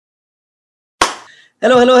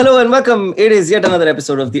Hello, hello, hello, and welcome. It is yet another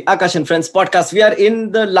episode of the Aakash and Friends podcast. We are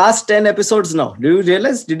in the last 10 episodes now. Did you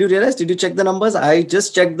realize? Did you check the numbers? I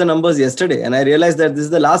just checked the numbers yesterday and I realized that this is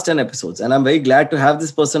the last 10 episodes. And I'm very glad to have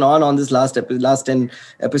this person on this last 10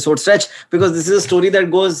 episode stretch, because this is a story that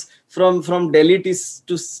goes from Delhi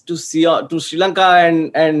to Sri Lanka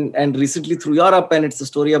and recently through Europe. And it's a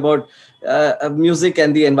story about music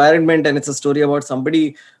and the environment. And it's a story about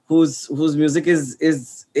somebody whose music is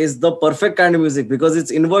the perfect kind of music, because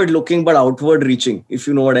it's inward looking but outward reaching, if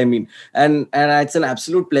you know what I mean. And it's an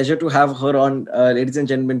absolute pleasure to have her on. Ladies and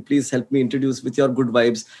gentlemen, please help me introduce, with your good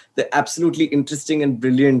vibes, the absolutely interesting and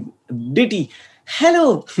brilliant Aditi.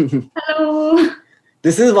 Hello. Hello.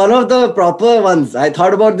 This is one of the proper ones. I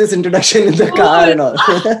thought about this introduction in the car and all.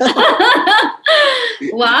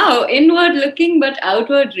 Wow, inward looking but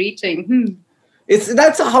outward reaching.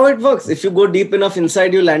 That's how it works. If you go deep enough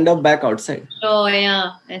inside, you'll end up back outside. Oh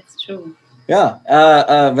yeah, that's true. Yeah.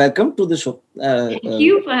 Welcome to the show. Thank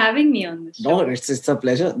you for having me on the show. No, it's a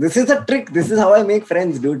pleasure. This is a trick. This is how I make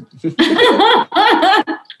friends, dude.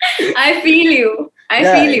 I feel you. I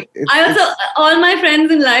feel you. I also, all my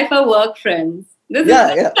friends in life are work friends. This is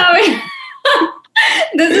how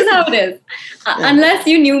it is. Unless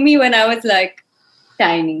you knew me when I was like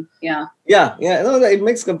tiny. Yeah. No, it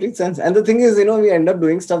makes complete sense. And the thing is, we end up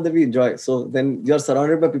doing stuff that we enjoy. So then you're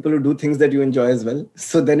surrounded by people who do things that you enjoy as well.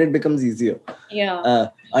 So then it becomes easier. Yeah.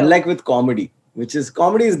 Unlike with comedy,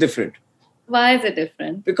 comedy is different. Why is it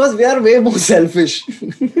different? Because we are way more selfish.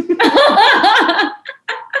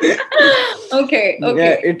 Okay.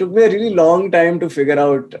 Yeah, it took me a really long time to figure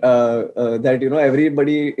out that,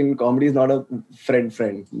 everybody in comedy is not a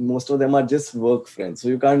friend. Most of them are just work friends. So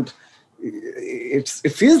you can't, it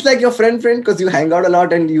feels like your friend because you hang out a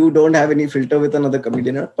lot and you don't have any filter with another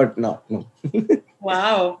comedian. But no.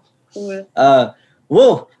 Wow. Cool.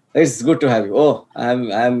 Whoa, it's good to have you. Oh,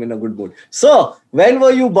 I'm in a good mood. So, when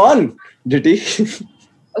were you born, Diti?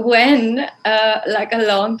 When, like a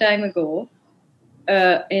long time ago.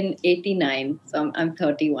 In 89, so I'm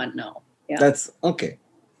 31 now. Yeah, that's okay.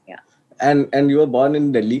 Yeah, and you were born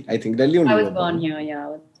in Delhi, I think. Delhi only. I was born here. Yeah, I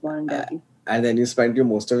was born in Delhi. And then you spent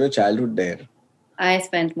most of your childhood there. I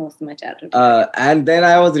spent most of my childhood. And then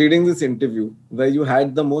I was reading this interview where you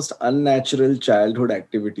had the most unnatural childhood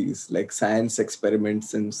activities, like science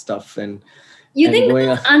experiments and stuff. And you think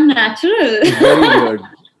that's unnatural? Very weird.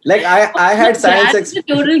 Like I had science. That's a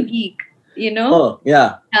total geek. Oh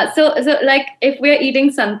yeah. So like if we're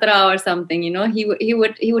eating santra or something, he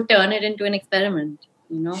would turn it into an experiment.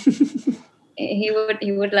 he would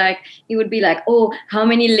be like, oh, how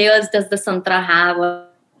many layers does the santra have? Or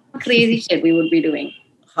crazy shit we would be doing.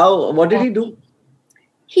 What did he do?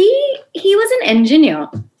 He was an engineer,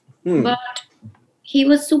 but he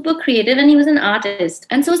was super creative and he was an artist.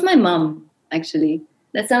 And so was my mom, actually.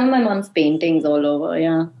 There's some of my mom's paintings all over.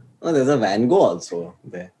 Yeah. Oh, there's a Van Gogh also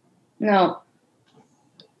there. No,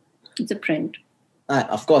 it's a print.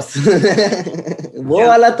 Of course. वो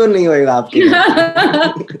वाला तो नहीं होएगा आपके.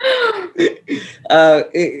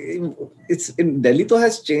 It's in Delhi. Though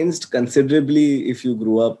has changed considerably if you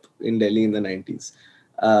grew up in Delhi in the 90s.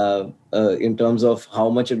 In terms of how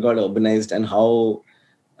much it got urbanized and how.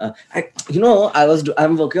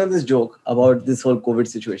 I'm working on this joke about this whole COVID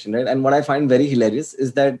situation, right? And what I find very hilarious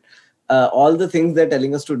is that. All the things they're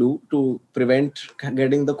telling us to do to prevent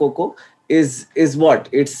getting the cocoa is what?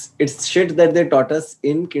 It's shit that they taught us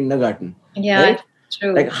in kindergarten. Yeah, right?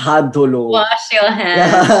 True. Like haath dholo. Wash your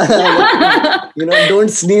hands.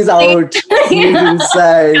 Don't sneeze out. Sneeze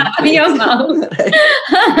inside. Cover your mouth. Right?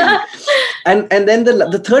 And then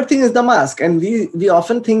the third thing is the mask. And we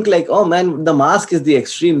often think like, oh man, the mask is the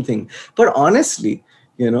extreme thing. But honestly,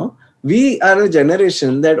 we are a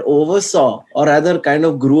generation that oversaw, or rather kind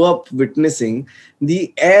of grew up witnessing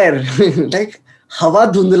the air. Like, hawa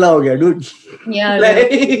dhundla ho gaya, dude. Yeah.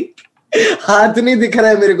 Like, haath nahi dikh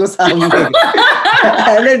raha hai mere ko samne.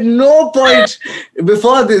 And at no point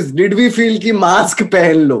before this did we feel ki mask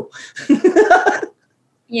pehen lo.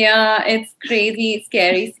 Yeah, it's crazy,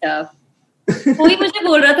 scary stuff. कोई मुझे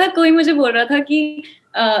बोल रहा था कि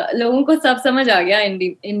लोगों को सब समझ आ गया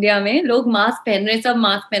इंडिया में लोग मास्क पहन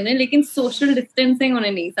रहे लेकिन सोशल डिस्टेंसिंग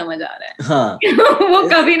उन्हें नहीं समझ आ रहा है. हाँ. वो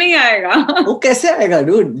कभी नहीं आएगा. वो कैसे आएगा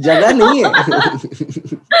डूड? जगह नहीं है.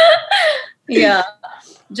 Yeah.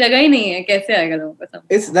 जगह ही नहीं है, कैसे आएगा लोगों को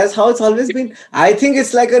समझ? That's how it's always been. I think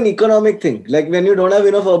it's like an economic thing. Like when you don't have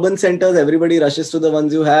enough urban centers, everybody rushes to the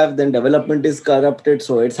ones you have. Then development is corrupted,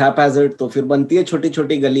 so it's haphazard. तो फिर बनती है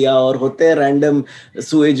छोटी-छोटी गलियां और होते हैं random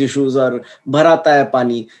sewage issues और भराता है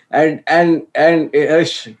पानी.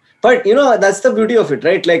 But that's the beauty of it,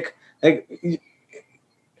 right? Like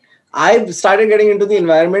I started getting into the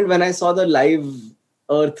environment when I saw the live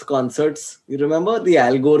Earth concerts. You remember the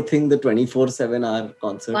Al Gore thing, the 24/7 hour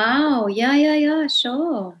concert? Wow. Yeah.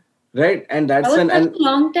 Sure. Right? And That that's was when, such and a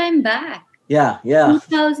long time back. yeah,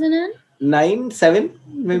 2009, 7,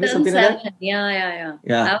 maybe something like that. 2007. Yeah.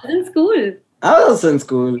 Yeah. I was in school. I was also in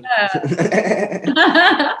school. Yeah.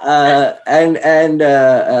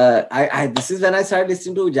 I this is when I started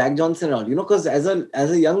listening to Jack Johnson and all, because as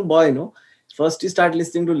a young boy, first you start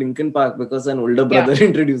listening to Linkin Park because an older brother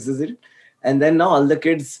introduces it, and then now all the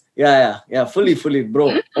kids, fully,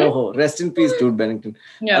 bro. Oh, rest in peace, dude Bennington.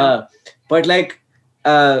 Yeah. But like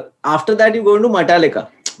after that, you go into Metallica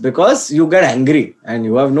because you get angry and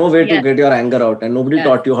you have no way to get your anger out, and nobody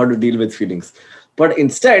taught you how to deal with feelings. But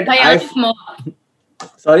instead, Bhayanak Maut.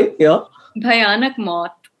 Sorry, yeah. Bhayanak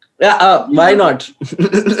Maut. Yeah, why not?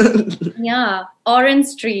 Yeah, Orange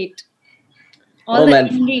Street. All the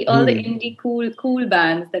indie cool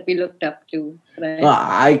bands that we looked up to. Right?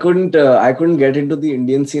 I couldn't get into the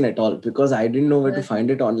Indian scene at all because I didn't know where to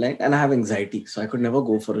find it online, and I have anxiety, so I could never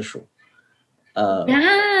go for a show.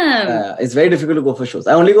 Damn. It's very difficult to go for shows.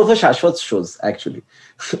 I only go for Shashwat's shows, actually.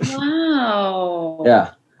 Wow.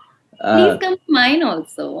 Yeah. Please come to mine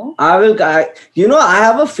also. I will. I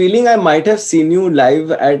have a feeling I might have seen you live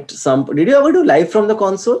at some. Did you ever do live from the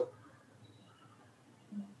console?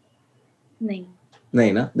 No.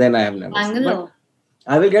 No. Then I have never. Bangalore.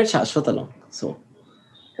 I will get Shashwat along. So.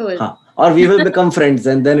 Cool. Or we will become friends,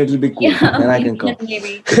 and then it will be cool. Then I can come.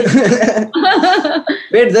 Maybe.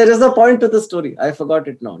 Wait, there is a point to the story. I forgot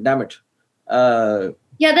it now. Damn it.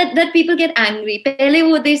 That people get angry.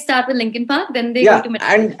 Pehle they start with Linkin Park, then they go to Metallica.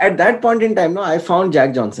 And at that point in time, I found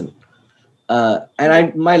Jack Johnson.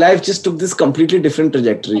 And my life just took this completely different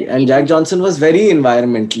trajectory. And Jack Johnson was very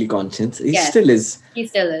environmentally conscious. He still is. He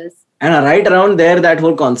still is. And right around there, that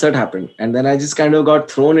whole concert happened. And then I just kind of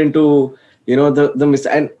got thrown into,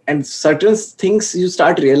 the and certain things you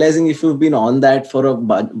start realizing if you've been on that for a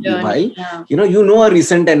while. Yeah. You know a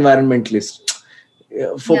recent environmentalist.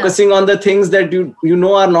 Focusing on the things that you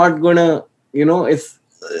are not gonna, it's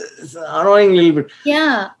annoying a little bit.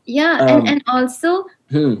 And also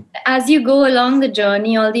as you go along the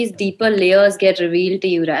journey, all these deeper layers get revealed to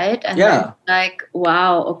you, right? And then, like,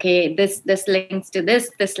 wow, okay, this links to this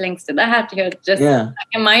links to that. You're just like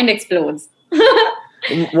your mind explodes.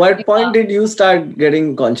 What point did you start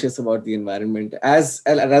getting conscious about the environment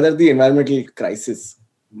rather the environmental crisis?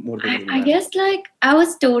 I guess like I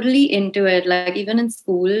was totally into it. Like even in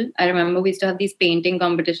school, I remember we used to have these painting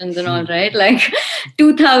competitions and all, right? Like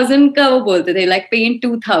 2000 ka wo bolte the, like paint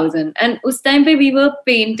 2000. And us time pe we were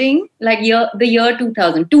painting like the year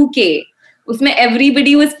 2000, 2K. Usme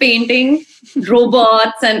everybody was painting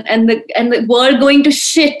robots and the world going to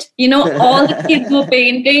shit. All the kids were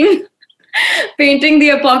painting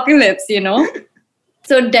the apocalypse,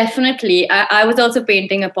 So definitely, I was also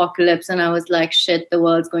painting apocalypse and I was like, shit, the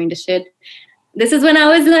world's going to shit. This is when I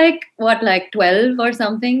was like, 12 or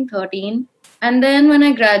something, 13. And then when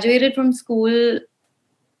I graduated from school,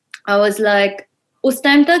 I was like, us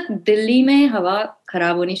time tak Delhi mein hawa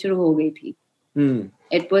kharab honi shuru ho gayi thi.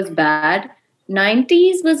 It was bad.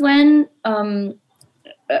 90s was when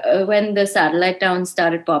the satellite towns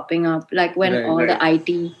started popping up, like when the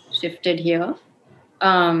IT shifted here.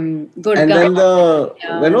 Then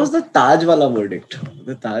when was the Taj wala verdict?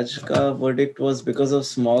 The Taj ka verdict was because of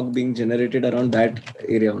smog being generated around that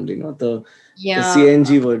area only, the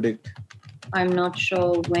CNG verdict. I'm not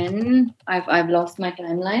sure when. I've lost my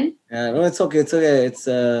timeline. Yeah, no, it's okay. It's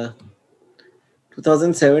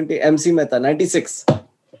 2017. MC Mehta, 96.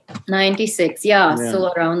 96,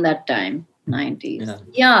 so around that time, 90s.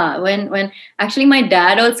 Yeah, when actually my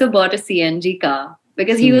dad also bought a CNG car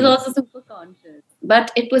because he was also super conscious.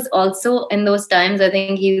 But it was also in those times, I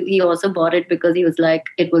think he also bought it because he was like,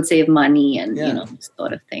 it will save money and, this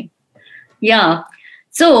sort of thing. Yeah.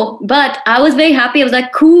 So, but I was very happy. I was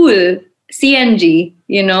like, cool, CNG,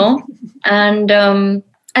 and then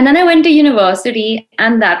I went to university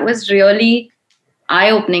and that was really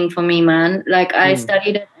eye-opening for me, man. Like I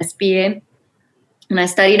studied at SPA and I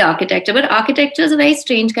studied architecture, but architecture is a very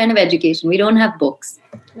strange kind of education. We don't have books.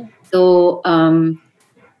 So,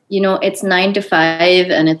 it's 9 to 5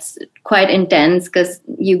 and it's quite intense because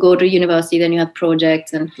you go to university, then you have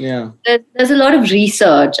projects and there's a lot of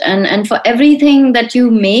research and for everything that you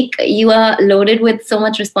make, you are loaded with so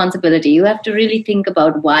much responsibility. You have to really think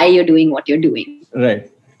about why you're doing what you're doing.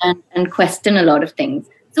 Right. And question a lot of things.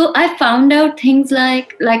 So I found out things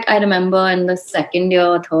like I remember in the second year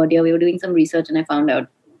or third year, we were doing some research and I found out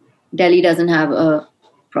Delhi doesn't have a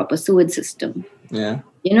proper sewage system. Yeah.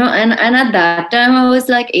 And at that time I was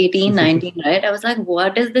like 18, 19, right? I was like,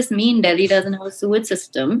 what does this mean? Delhi doesn't have a sewage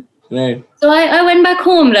system. Right. So I went back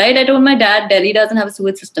home, right? I told my dad, Delhi doesn't have a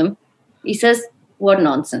sewage system. He says, what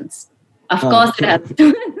nonsense. Of course it has.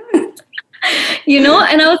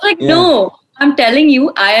 And I was like, no, I'm telling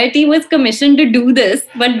you, IIT was commissioned to do this,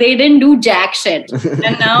 but they didn't do jack shit.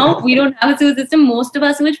 And now we don't have a sewage system. Most of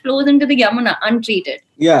our sewage flows into the Yamuna untreated.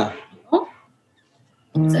 Yeah.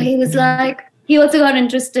 So he was like, he also got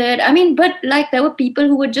interested. I mean, but like there were people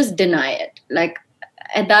who would just deny it. Like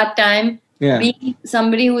at that time, being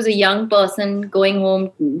somebody who was a young person going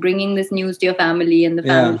home, bringing this news to your family and the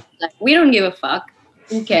family, like, we don't give a fuck.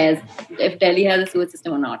 Who cares if Delhi has a sewage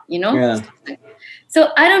system or not, Yeah. So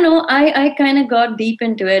I don't know. I kind of got deep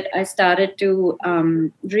into it. I started to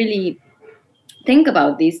really think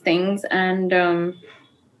about these things, and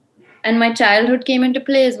my childhood came into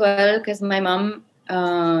play as well because my mom,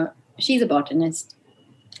 she's a botanist,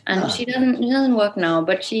 and she doesn't work now,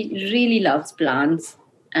 but she really loves plants,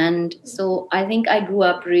 and so I think I grew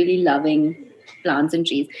up really loving plants and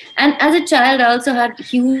trees. And as a child, I also had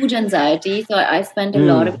huge anxiety, so I spent a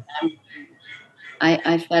lot of time.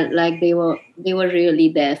 I felt like they were really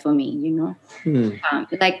there for me,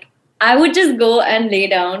 like I would just go and lay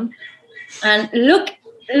down and look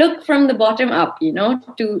from the bottom up, to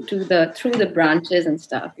the through the branches and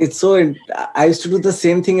stuff. It's so. I used to do the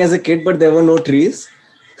same thing as a kid, but there were no trees.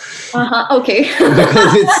 Okay.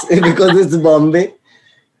 because it's Bombay.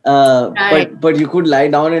 Right. But you could lie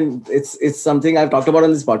down, and it's something I've talked about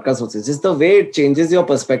on this podcast also. It's just the way it changes your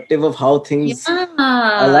perspective of how things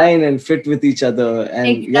align and fit with each other. And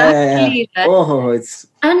exactly. Right. Oh, it's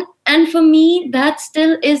and for me that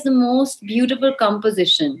still is the most beautiful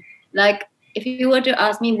composition. Like if you were to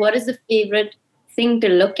ask me what is the favorite thing to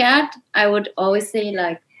look at, I would always say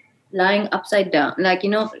like lying upside down, like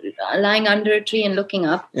lying under a tree and looking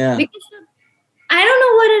up. Yeah. Because I don't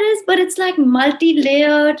know what it is, but it's like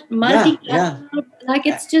multi-layered, like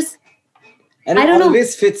it's just. And it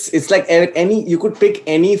always fits. It's like you could pick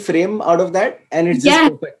any frame out of that, and it's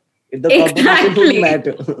just perfect. The composition wouldn't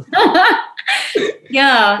matter.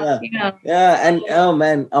 Yeah. And oh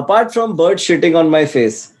man, apart from birds shitting on my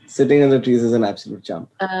face, sitting in the trees is an absolute charm.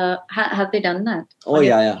 Have they done that? Oh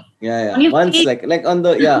yeah. Once face? like on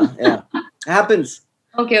the happens.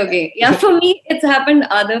 Okay. Yeah, for me it's happened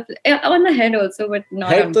on the head also, but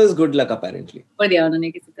not head is good luck apparently.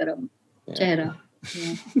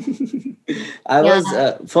 I was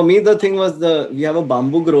for me the thing was we have a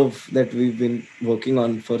bamboo grove that we've been working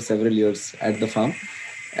on for several years at the farm,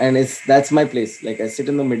 and that's my place. Like I sit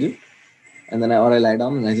in the middle, and then I lie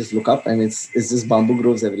down and I just look up, and it's just bamboo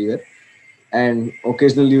groves everywhere, and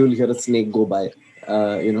occasionally you'll hear a snake go by,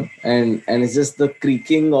 and it's just the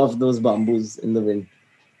creaking of those bamboos in the wind.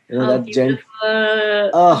 That gentle.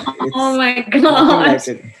 Oh my god!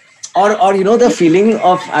 Like or the feeling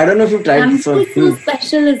of, I don't know if you've tried this one. It's so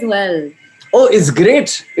special as well. Oh, it's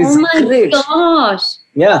great! Great. Gosh!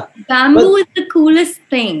 Yeah. Bamboo is the coolest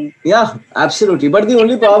thing. Yeah, absolutely. But the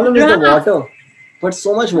only problem is the water. But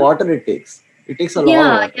so much water it takes. It takes a lot of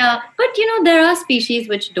water. Yeah. But there are species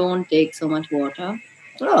which don't take so much water.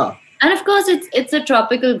 Yeah. And of course, it's a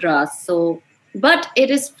tropical grass. So, but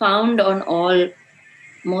it is found on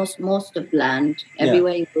most of land.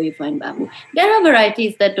 Everywhere you go, you find bamboo. There are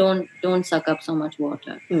varieties that don't suck up so much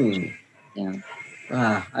water. Yeah.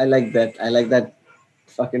 I like that. I like that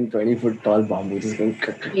fucking 20-foot tall bamboo just going.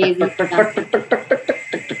 Crazy.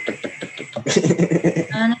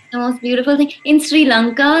 And it's the most beautiful thing. In Sri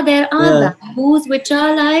Lanka, there are bamboos which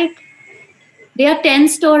are like, they are 10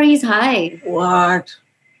 stories high. What?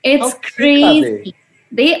 It's crazy.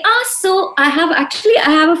 They are so. I have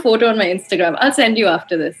a photo on my Instagram. I'll send you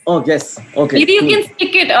after this. Oh yes. Okay. Maybe you can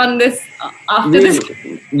stick it on this after this.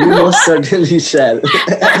 You most certainly shall.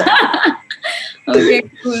 Okay,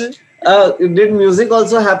 cool. Did music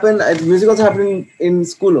also happen? Music also happened in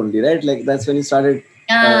school only, right? Like that's when you started.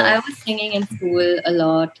 Yeah, I was singing in school a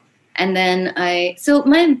lot, and then so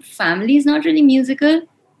my family is not really musical,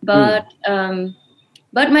 but my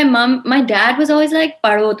dad was always like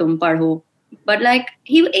 "Padho tum padho," but like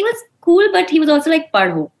he was cool, but he was also like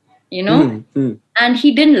 "Padho," and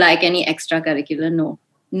he didn't like any extracurricular,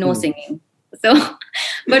 no singing. So,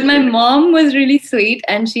 but my mom was really sweet,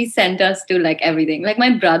 and she sent us to like everything. Like my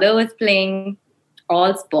brother was playing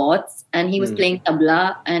all sports, and he was playing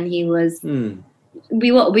tabla, and he was.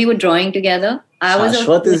 We were drawing together.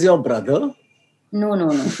 Shashwat is your brother? No.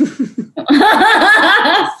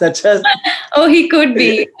 Such as. Oh, he could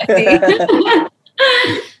be.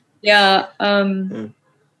 Yeah.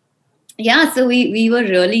 Yeah. So we were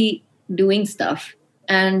really doing stuff,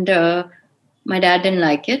 and My dad didn't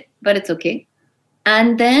like it, but it's okay.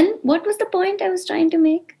 And then what was the point I was trying to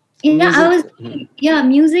make?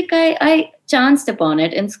 Music. I chanced upon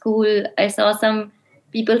it in school. I saw some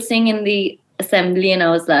people sing in the assembly, and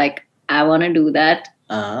I was like, I want to do that.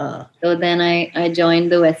 So then I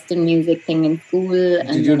joined the Western music thing in school.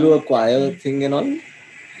 Did you do a choir thing and all?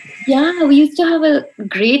 Yeah, we used to have a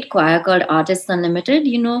great choir called Artists Unlimited.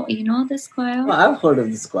 You know this choir? Oh, I've heard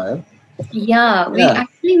of this choir. Yeah,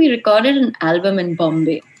 we recorded an album in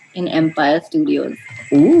Bombay in Empire Studios.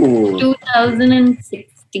 Ooh.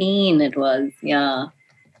 2016 it was. Yeah.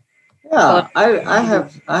 Yeah, I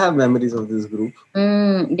have memories of this group.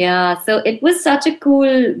 Yeah, so it was such a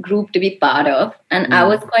cool group to be part of, and I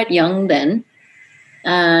was quite young then,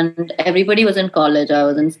 and everybody was in college. I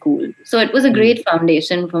was in school, so it was a great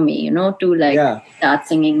foundation for me, to start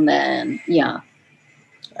singing then. Yeah.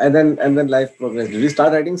 And then life progressed. Did you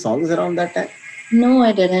start writing songs around that time? No,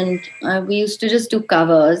 I didn't. We used to just do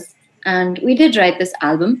covers, and we did write this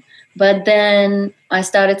album, but then I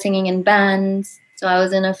started singing in bands. So I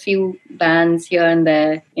was in a few bands here and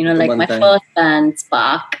there, like my first band,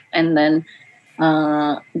 Spark. And then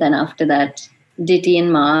after that, Aditi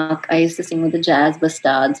and Mark. I used to sing with the Jazz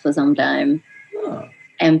Bastards for some time.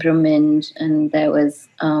 Emperor Minge. And there was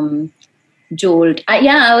Jolt.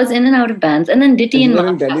 I was in and out of bands. And then Aditi and Mark. You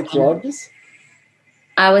were in Delhi throughout this?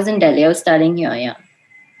 I was in Delhi. I was studying here, yeah.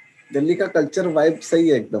 Delhi ka culture vibe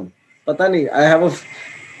sahi hai ekdam. Pata nahi,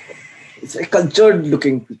 it's a cultured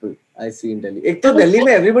looking people I see in Delhi. Ek to Delhi mein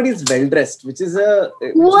everybody is well dressed, which is a...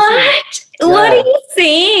 What? Yeah. What are you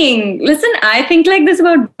saying? Listen, I think like this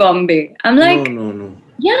about Bombay. I'm like... No.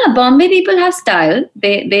 Yeah, Bombay people have style.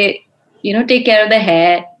 They take care of their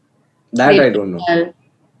hair. That I don't know.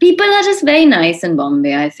 People are just very nice in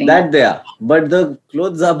Bombay, I think. That they are. But the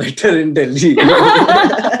clothes are better in Delhi.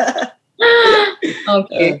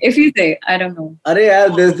 Okay, if you say, I don't know.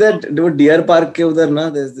 There's that Deer Park ke udhar na,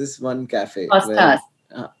 there's this one cafe. Hoskas.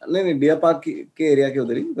 No, Deer Park ke area ke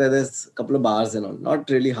udhar hi, where there's a couple of bars and all. Not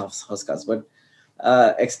really hoskas, but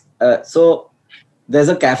so there's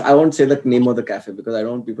a cafe. I won't say the name of the cafe because I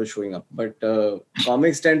don't want people showing up. But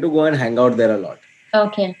comics tend to go and hang out there a lot.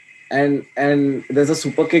 Okay. And there's a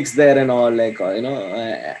super kicks there and all, like and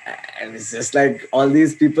it's just like all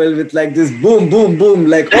these people with like this boom boom boom,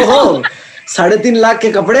 like 3.5 lakh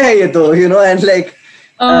ke kapde hai ye to, and like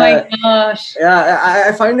my gosh. Yeah,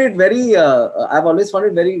 I find it very I've always found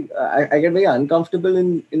it very I get very uncomfortable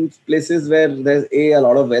in places where there's a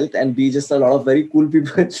lot of wealth, and B, just a lot of very cool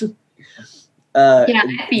people.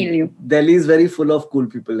 I feel you. Delhi is very full of cool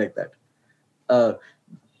people like that.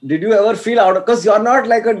 Did you ever feel out of, because you're not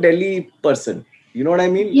like a Delhi person, you know what I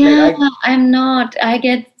mean? Yeah, I'm not. I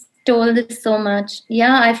get told this so much.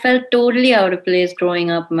 Yeah, I felt totally out of place growing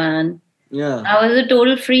up, man. Yeah. I was a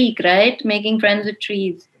total freak, right? Making friends with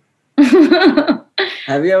trees.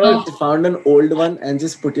 Have you ever found an old one and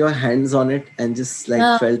just put your hands on it and just like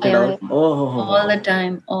felt it out? All the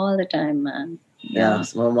time, man. Yeah,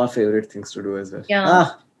 it's one of my favorite things to do as well.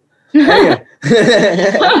 Yeah.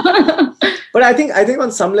 But I think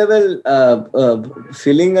on some level,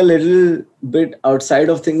 feeling a little bit outside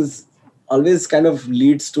of things always kind of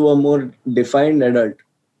leads to a more defined adult.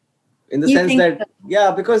 In the sense that,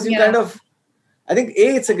 so? Because you kind of, I think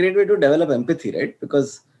it's a great way to develop empathy, right?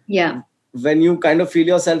 Because when you kind of feel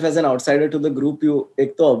yourself as an outsider to the group, you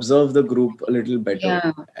observe the group a little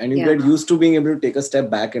better, and you get used to being able to take a step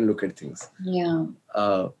back and look at things. Yeah.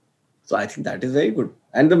 So I think that is very good,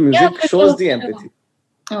 and the music shows the empathy.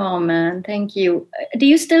 Oh man, thank you. Do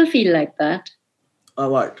you still feel like that?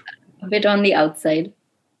 What? A bit on the outside.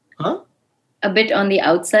 Huh? A bit on the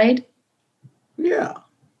outside. Yeah.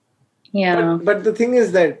 Yeah. But the thing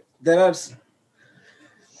is that there are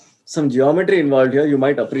some geometry involved here you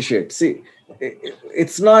might appreciate. See,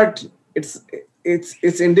 it's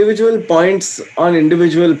individual points on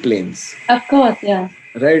individual planes. Of course, yeah.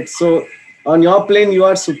 Right. So on your plane, you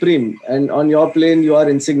are supreme, and on your plane, you are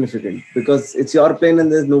insignificant because it's your plane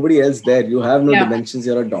and there's nobody else there. You have no dimensions.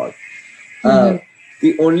 You're a dot.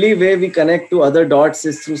 The only way we connect to other dots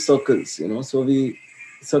is through circles, so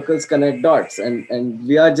circles connect dots, and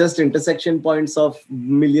we are just intersection points of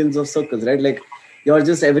millions of circles, right? Like you're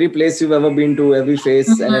just every place you've ever been to, every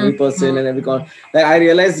face and every person and every like I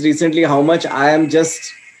realized recently how much I am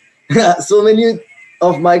just so many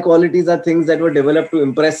of my qualities are things that were developed to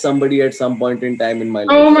impress somebody at some point in time in my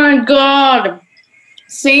life. Oh my God.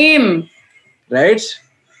 Same. Right?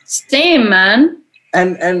 Same, man.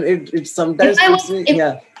 And it sometimes puts me,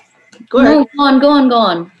 Go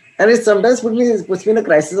on. And it sometimes puts me in a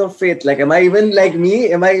crisis of faith. Like, am I even like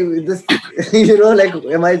me? Am I this, like,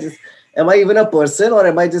 am I just, Am I even a person, or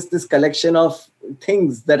am I just this collection of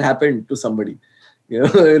things that happened to somebody?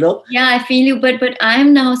 You know? Yeah, I feel you, but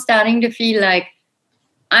I'm now starting to feel like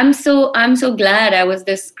I'm so glad I was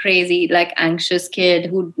this crazy, like anxious kid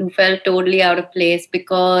who felt totally out of place,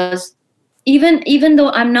 because even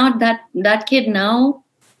though I'm not that kid now,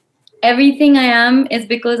 everything I am is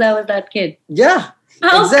because I was that kid. Yeah,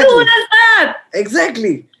 How exactly. cool is that?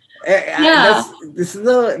 Exactly. Yeah. This is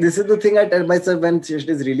the thing I tell myself when shit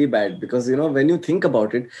is really bad, because when you think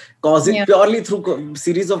about it, Yeah. purely through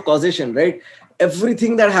series of causation, right?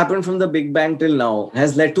 Everything that happened from the Big Bang till now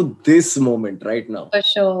has led to this moment right now, For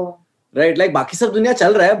sure. right? Like बाकी सब दुनिया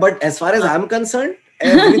चल रहा है, but as far as I'm concerned,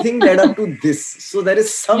 everything led up to this. So there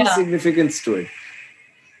is some Yeah. significance to it.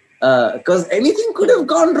 Because anything could have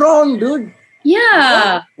gone wrong, dude.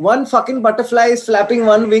 Yeah. One fucking butterfly is flapping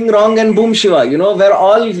one wing wrong, and boom, Shiva. We're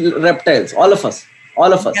all reptiles. All of us.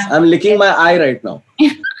 All of us. Yeah. I'm licking my eye right now.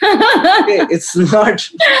 Okay, it's not.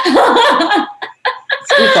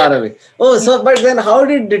 It's too far away. Oh, so but then how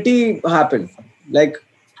did Ditty happen? Like,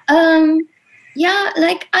 Yeah,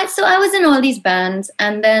 like I was in all these bands,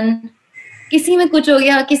 and then किसी में कुछ हो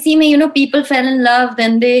गया, किसी में people fell in love,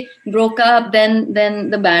 then they broke up, then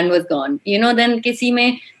the band was gone. Then किसी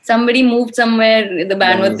में somebody moved somewhere, the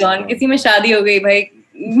band was gone. किसी में शादी हो गई, भाई,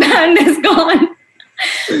 band is gone.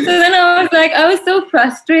 So then I was so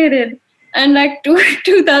frustrated, and like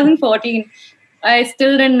 2014, I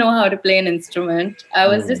still didn't know how to play an instrument. I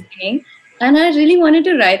was just singing, and I really wanted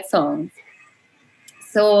to write songs.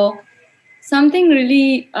 So something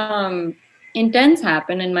really intense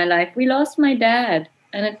happened in my life. We lost my dad,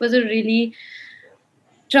 and it was a really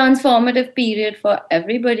transformative period for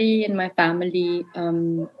everybody in my family.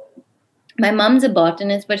 My mom's a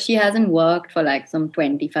botanist, but she hasn't worked for like some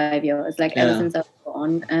 25 years, like ever since I was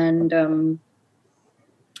born.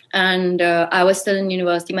 And I was still in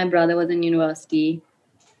university. My brother was in university.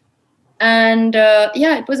 And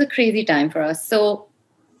it was a crazy time for us. So,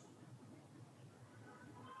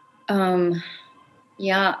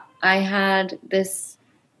 I had this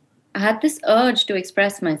urge to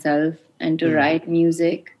express myself and to write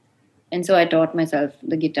music. And so I taught myself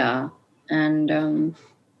the guitar. And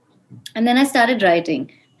then I started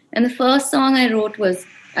writing. And the first song I wrote was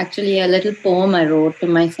actually a little poem I wrote to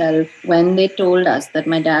myself when they told us that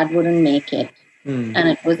my dad wouldn't make it. And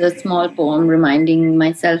it was a small poem reminding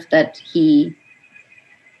myself that he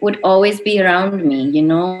would always be around me, in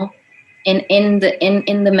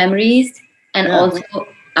the memories, and also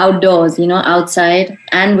outdoors, outside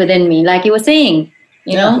and within me. Like you were saying,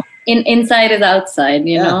 inside is outside,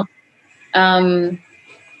 and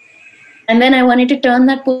then I wanted to turn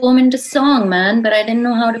that poem into song, man, but I didn't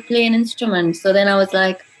know how to play an instrument. So then I was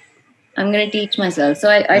like, I'm going to teach myself. So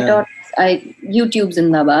I taught YouTube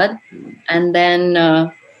Zindabad. And then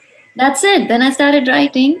that's it. Then I started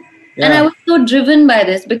writing. Yeah. And I was so driven by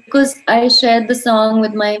this because I shared the song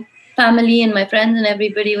with my family and my friends, and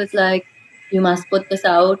everybody was like, you must put this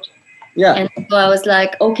out. Yeah. And so I was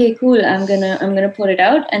like, okay, cool. I'm gonna put it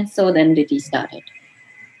out. And so then Ditty started.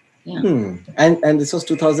 Yeah. And this was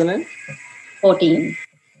 2014.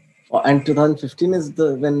 And 2015 is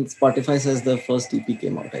when Spotify says the first EP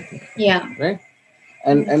came out, I think. Yeah. Right?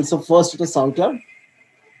 And so first it was SoundCloud?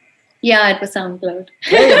 Yeah, it was SoundCloud.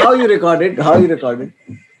 Hey, how you recorded?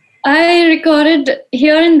 I recorded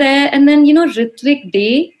here and there, and then Ritvik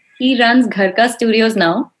Day, he runs Ghar Ka Studios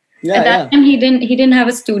now. Yeah, at that time he didn't have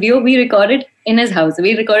a studio. We recorded in his house.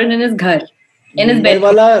 We recorded in his ghar, in his bed.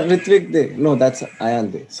 Ritvik Day. No, that's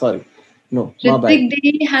Ayan Day. Sorry. No, Ritvik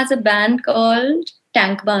Day has a band called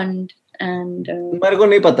Tank Band. And मेरे को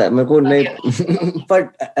नहीं पता है, मेरे को नहीं,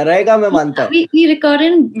 but रहेगा मैं मानता हूँ. We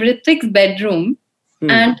recorded in Ritvik's bedroom,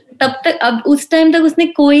 and तब तक अब उस time तक उसने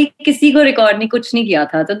कोई किसी को record नहीं, कुछ नहीं किया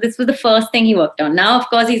था. So this was the first thing he worked on. Now of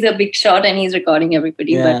course he's a big shot and he's recording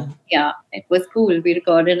everybody. Yeah. But yeah, it was cool. We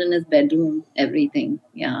recorded in his bedroom, everything.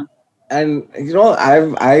 Yeah. And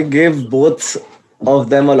I gave both of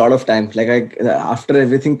them a lot of time. Like after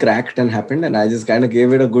everything cracked and happened, and I just kind of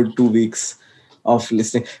gave it a good 2 weeks of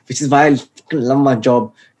listening, which is why I love my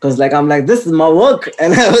job, because I'm like, this is my work,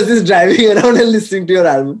 and I was just driving around and listening to your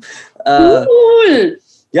album. Cool.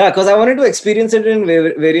 Yeah, because I wanted to experience it in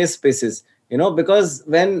various spaces, because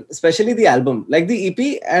especially the album, like the EP,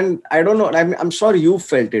 and I don't know, I'm sure you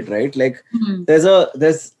felt it, right? Like there's a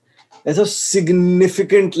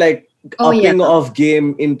significant upping of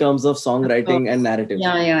game in terms of songwriting and narrative.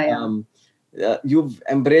 Yeah. You've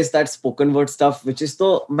embraced that spoken word stuff, which is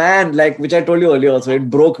so, man, which I told you earlier also, it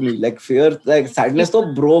broke me. Fear, sadness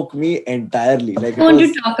broke me entirely. I want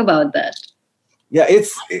to talk about that. Yeah,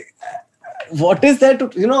 what is there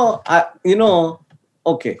to,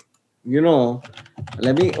 okay. you know,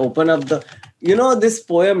 let me open up the, this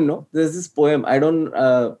poem, no? There's this poem. I don't,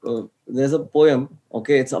 there's a poem.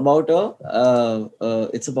 Okay. It's about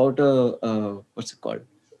what's it called?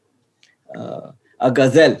 A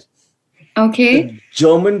ghazal. Okay. A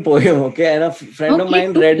German poem. Okay. And a friend of Okay,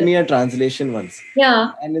 mine cool. read me a translation once.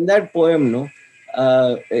 Yeah. And in that poem, no,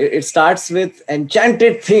 it starts with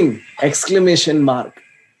enchanted thing, exclamation mark.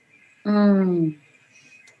 Mm.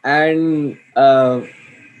 And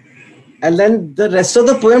then the rest of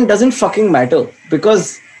the poem doesn't fucking matter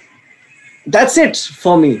because that's it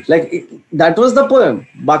for me. Like that was the poem.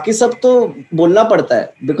 बाकी सब तो बोलना पड़ता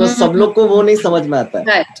है because सब लोग को वो नहीं समझ में आता है.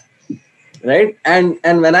 Right. Right? And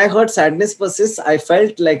when I heard sadness persists, I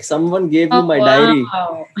felt like someone gave you my diary.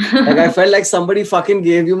 Like I felt like somebody fucking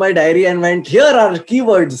gave you my diary and went, here are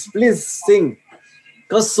keywords, please sing.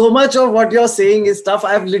 Because so much of what you're saying is stuff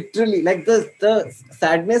I've literally, like the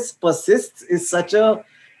sadness persists is such a,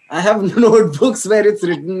 I have notebooks where it's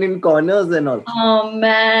written in corners and all. Oh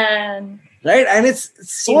man. Right? And it's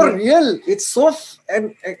so real. It's so,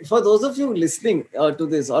 and for those of you listening to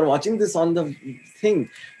this or watching this on the thing,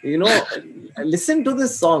 listen to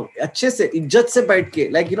this song. Achhe se, ijjat se baith ke.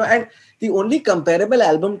 Like, and the only comparable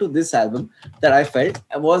album to this album that I felt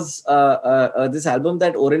was this album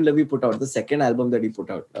that Oren Levy put out, the second album that he put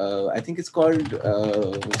out. I think it's called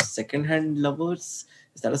Secondhand Lovers.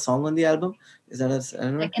 Is that a song on the album? Is that I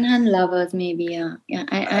don't know. Secondhand Lovers, maybe, yeah. Yeah,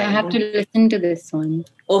 I have to listen to this one.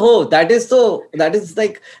 Oh, that is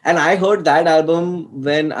like, and I heard that album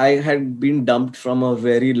when I had been dumped from a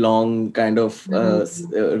very long kind of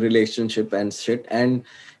relationship and shit, and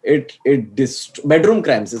it Bedroom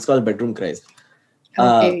Crimes. It's called Bedroom Crimes.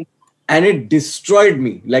 Okay. And it destroyed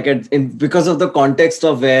me, like because of the context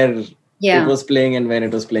of where it was playing and when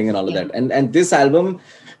it was playing and all of that. And this album,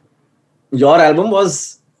 your album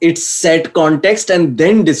it set context and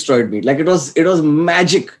then destroyed me. Like it was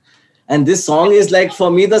magic. And this song is like, for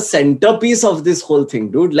me, the centerpiece of this whole thing,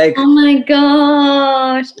 dude. Like, oh my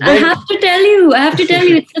gosh. I have to tell you,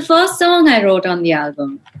 it's the first song I wrote on the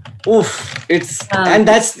album. Oof. And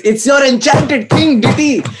it's your enchanted thing,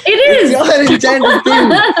 Diti. It is. It's your enchanted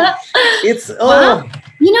thing. It's, wow.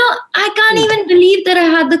 I can't even believe that I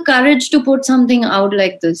had the courage to put something out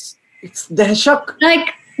like this. It's dehshak.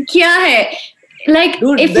 Like, kya hai? Like,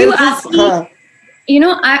 dude, if you ask me, I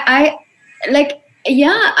like,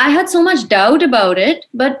 yeah, I had so much doubt about it,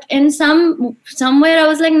 but in somewhere I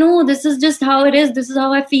was like, no, this is just how it is. This is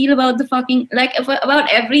how I feel about the fucking, like, about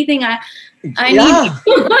everything. I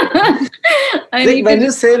need. When you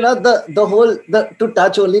say the whole to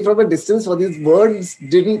touch only from a distance for these words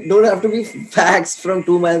don't have to be facts from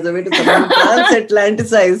 2 miles away to someone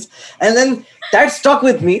transatlanticized, and then that stuck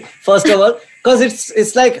with me first of all. Because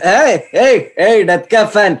it's like, hey, that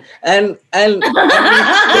cap fan, and and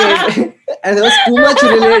there was too much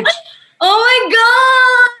relate. Oh my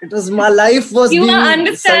god! It was my life was. You are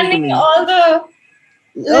understanding all the.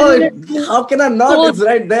 Oh, how can I not? It's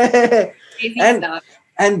right there.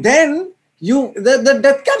 And then the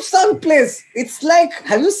Death Cab song plays. It's like,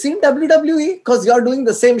 have you seen WWE? Because you're doing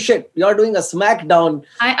the same shit. You're doing a SmackDown.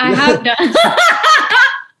 I have done.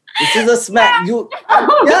 This is a smack.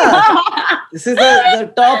 This is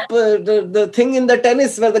the top, the thing in the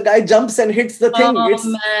tennis where the guy jumps and hits the thing.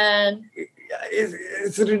 Man.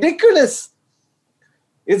 It's ridiculous.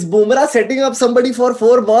 It's Boomerang setting up somebody for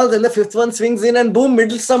 4 balls and the 5th one swings in and boom,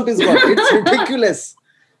 middle stump is gone. It's ridiculous.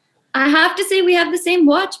 I have to say we have the same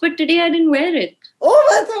watch, but today I didn't wear it.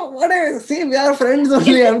 Oh, see, we are friends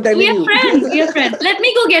only, I'm telling you. We are friends. Let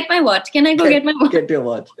me go get my watch. Can I go get my watch? Get your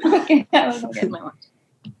watch. Okay, I will go get my watch.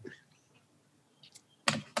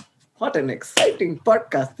 What an exciting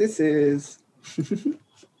podcast this is.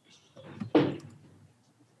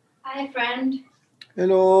 Hi, friend.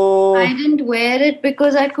 Hello. I didn't wear it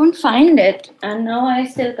because I couldn't find it. And now I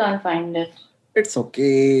still can't find it. It's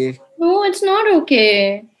okay. No, it's not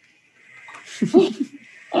okay.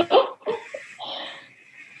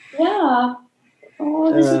 Yeah.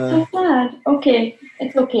 Oh, this is so sad. Okay,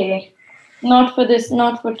 it's okay. Not for this,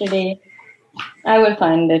 not for today. I will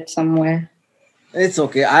find it somewhere. It's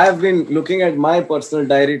okay. I have been looking at my personal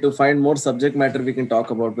diary to find more subject matter we can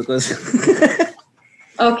talk about because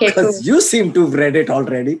okay, cool. You seem to have read it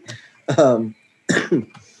already. Sorry,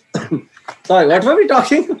 what were we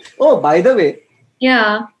talking? Oh, by the way.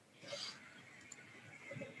 Yeah.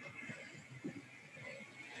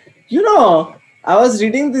 I was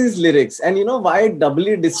reading these lyrics and you know why it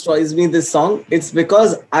doubly destroys me, this song? It's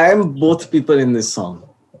because I am both people in this song.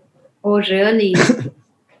 Oh, really?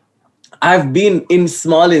 I've been in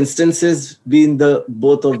small instances being the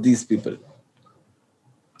both of these people.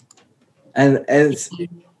 And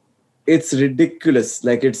it's ridiculous.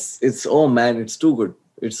 Like it's oh man, it's too good.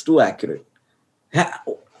 It's too accurate.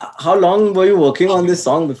 How long were you working on this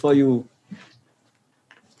song before you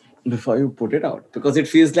put it out? Because it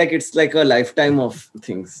feels like it's like a lifetime of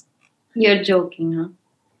things. You're joking, huh?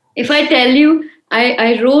 If I tell you,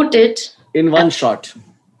 I wrote it In one shot.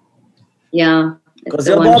 Yeah. Because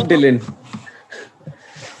you're Bob Dylan.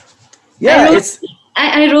 Yeah,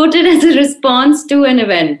 I wrote it as a response to an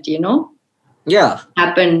event, Yeah.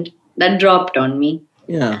 Happened that dropped on me.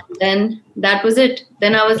 Yeah. Then that was it.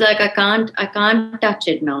 Then I was like, I can't touch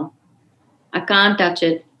it now. I can't touch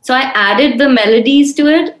it. So I added the melodies to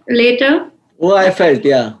it later. Oh, I felt,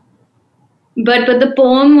 yeah. But the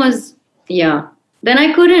poem was, yeah. Then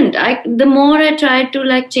I couldn't. The more I tried to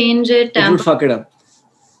like change it, it would fuck it up.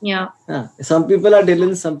 Yeah. Some people are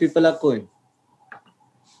Dylan, some people are Cohen.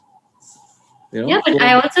 Yeah, but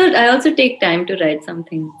I also take time to write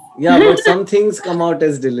something. Yeah, but some things come out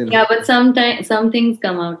as Dylan. Yeah, but sometimes some things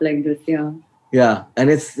come out like this. Yeah. Yeah, and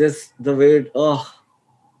it's just the way.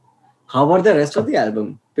 How about the rest of the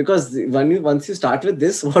album? Because once you start with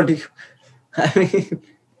this, what do you? I mean.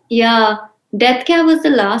 Yeah, Death Cab was the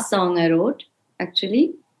last song I wrote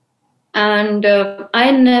actually, and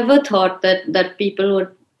I never thought that people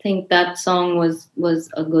would think that song was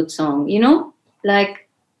a good song. Like.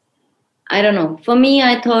 I don't know. For me,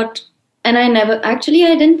 I thought, and I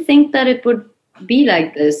didn't think that it would be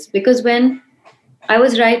like this, because when I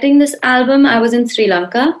was writing this album, I was in Sri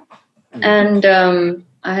Lanka and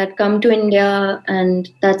I had come to India, and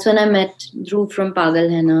that's when I met Dhruv from Pagal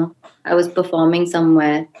Henna. I was performing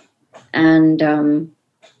somewhere and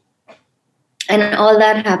all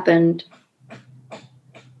that happened.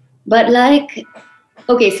 But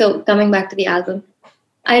okay, so coming back to the album.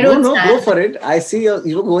 I wrote go for it. I see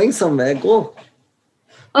you're going somewhere. Go.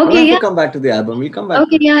 Okay, yeah. Come back to the album. You come back.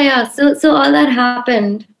 Okay, yeah. So all that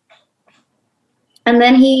happened, and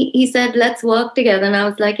then he said, "Let's work together." And I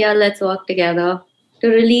was like, "Yeah, let's work together to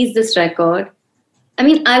release this record." I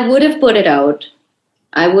mean, I would have put it out.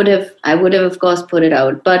 I would have, of course, put it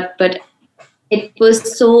out. But it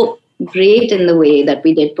was so great in the way that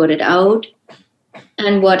we did put it out,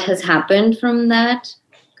 and what has happened from that,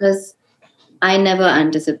 because I never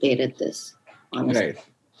anticipated this, honestly.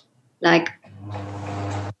 Right.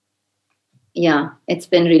 Yeah, it's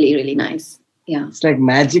been really, really nice. Yeah. It's like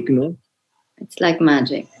magic, no? It's like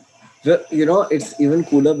magic. It's even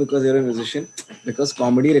cooler because you're a musician, because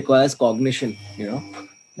comedy requires cognition,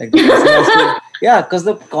 Like because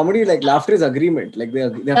the comedy, like laughter is agreement. Like they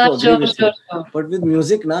have to agree with you. Sure. But with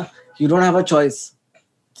music, you don't have a choice.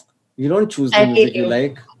 You don't choose the music you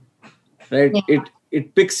like. Right? Yeah.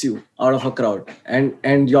 It picks you out of a crowd,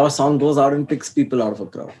 and your song goes out and picks people out of a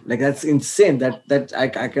crowd. Like that's insane. That I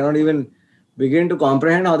cannot even begin to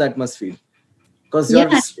comprehend how that must feel, because you're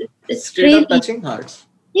straight up touching hearts.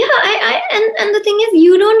 Yeah, and the thing is,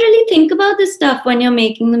 you don't really think about this stuff when you're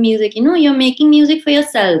making the music. You're making music for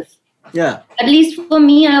yourself. Yeah. At least for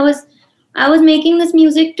me, I was making this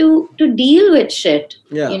music to deal with shit.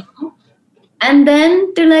 Yeah. And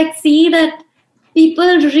then to see that people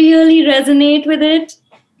really resonate with it,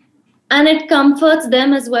 and it comforts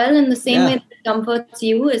them as well in the same way that it comforts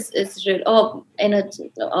you is real, in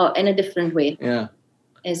a different way. Yeah,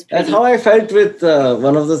 that's how I felt with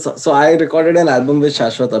one of the. So I recorded an album with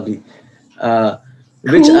Shashwat Abhi,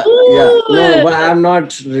 which but I'm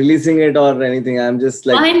not releasing it or anything. I'm just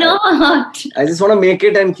like, why not? I just want to make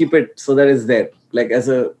it and keep it so that it's there, like as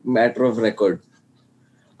a matter of record.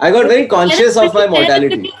 I got very conscious of my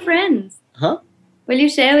mortality. With your friends. Huh? Will you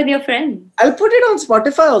share with your friends? I'll put it on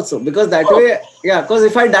Spotify also, because that way, because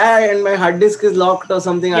if I die and my hard disk is locked or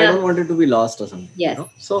something, I don't want it to be lost or something. Yes.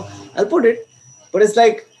 So I'll put it. But it's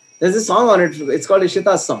like, there's a song on it. It's called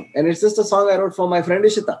Ishita's song. And it's just a song I wrote for my friend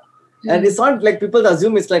Ishita. And it's not like people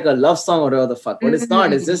assume it's like a love song or whatever the fuck. But it's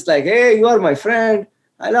not. It's just like, hey, you are my friend.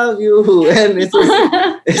 I love you. And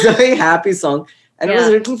it's a very happy song. And it was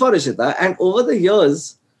written for Ishita. And over the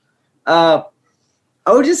years,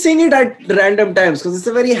 I would just sing it at random times because it's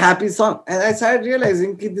a very happy song. And I started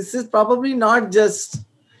realizing that this is probably not just...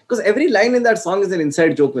 Because every line in that song is an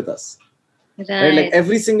inside joke with us. Right? Like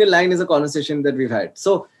every single line is a conversation that we've had.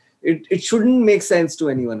 So it shouldn't make sense to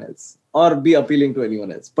anyone else or be appealing to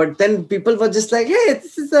anyone else. But then people were just like, hey,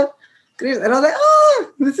 this is a great... And I was like,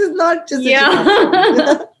 this is not just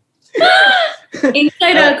a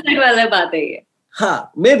inside outside wala baat hai.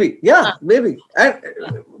 Maybe. Maybe.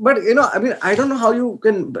 But, I mean, I don't know how you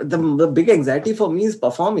can... The big anxiety for me is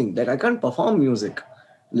performing. Like, I can't perform music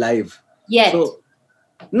live. Yet. So,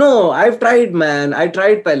 no, I've tried, man. I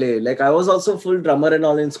tried Pele. Like, I was also full drummer and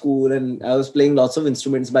all in school, and I was playing lots of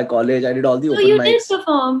instruments by college. I did all the open mics. So you did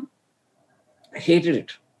perform? I hated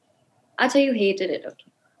it. Acha, you hated it. Okay.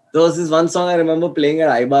 There was this one song I remember playing at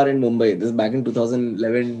iBar in Mumbai. This is back in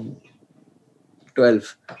 2011,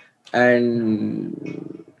 12.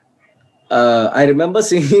 And I remember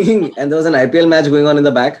singing, and there was an IPL match going on in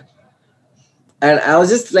the back. And I was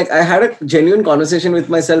just like, I had a genuine conversation with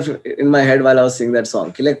myself in my head while I was singing that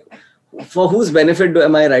song. Like, for whose benefit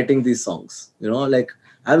am I writing these songs? You know, like,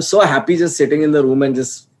 I'm so happy just sitting in the room and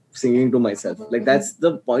just singing to myself. Like, that's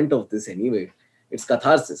the point of this anyway. It's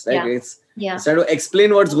catharsis, right? It's trying to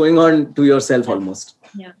explain what's going on to yourself almost.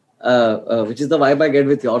 Yeah. Which is the vibe I get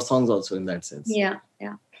with your songs also in that sense. Yeah.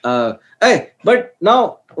 Hey, but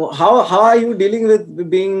now, how are you dealing with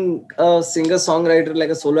being a singer-songwriter, like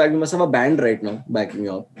a solo act? You must have a band right now backing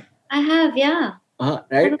you up. I have, yeah.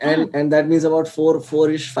 Right, and that means about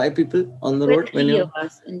four-ish, 5 people on the road. Three of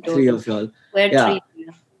us in total. 3 of y'all. We're 3.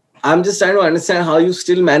 Yeah. I'm just trying to understand how you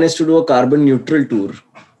still manage to do a carbon neutral tour.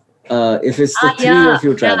 If it's the 3 of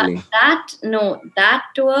you traveling. That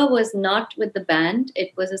tour was not with the band.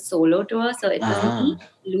 It was a solo tour. So it was me,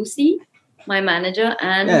 Lucy, my manager,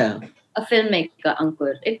 and a filmmaker,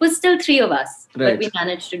 Ankur. It was still 3 of us, but we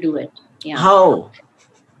managed to do it. Yeah. How?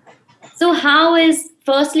 So how is,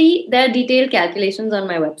 firstly, there are detailed calculations on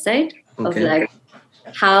my website of like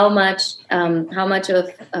how much of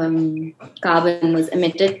carbon was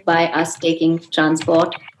emitted by us taking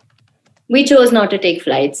transport. We chose not to take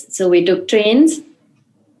flights, so we took trains.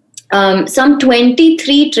 Some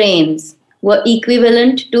 23 trains were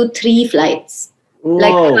equivalent to 3 flights. Whoa.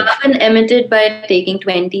 Like the carbon emitted by taking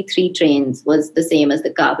 23 trains was the same as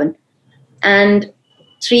the carbon. And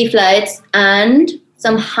 3 flights and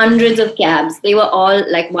some hundreds of cabs. They were all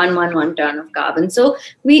like 1 ton of carbon. So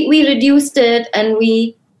we reduced it, and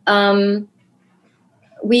we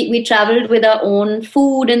traveled with our own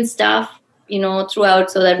food and stuff,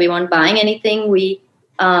 throughout, so that we weren't buying anything. We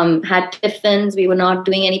had tiffins. We were not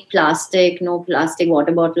doing any plastic, no plastic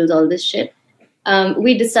water bottles, all this shit.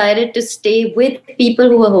 We decided to stay with people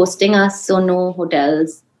who were hosting us, so no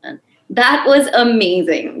hotels. And that was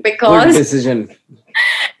amazing because... Good decision.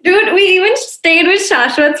 Dude, we even stayed with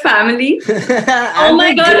Shashwat's family. Oh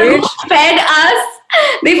my God, great? Who fed us?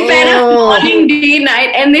 They fed us morning, day,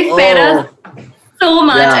 night, and they fed us so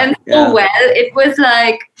much and so well. It was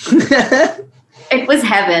like, it was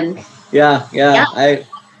heaven. Yeah.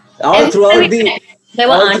 Throughout there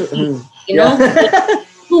were aunties,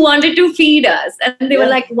 who wanted to feed us, and they were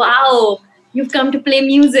like, "Wow, you've come to play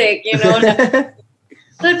music,"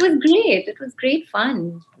 So it was great. It was great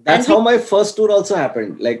fun. That's how my first tour also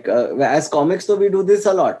happened. Like as comics, so we do this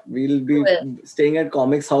a lot. We'll be staying at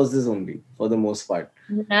comics houses only for the most part.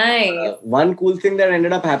 Nice. One cool thing that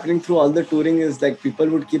ended up happening through all the touring is like people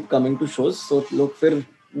would keep coming to shows. So लोग फिर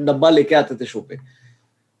डब्बा लेके आते थे show पे.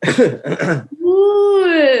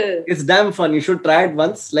 It's damn fun. You should try it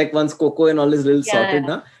once. Like once Coco and all is little sorted,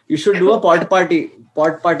 na? You should do a pot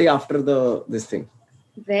party after this thing.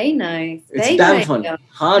 Very nice. It's damn fun.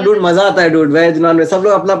 हाँ dude, मजा आता है dude. Veg, non-veg, सब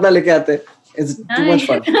लोग अपना अपना लेके आते हैं. It's too much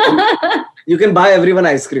fun. You can buy everyone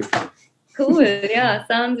ice cream. Cool. Yeah,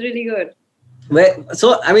 sounds really good.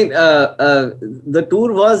 So I mean, the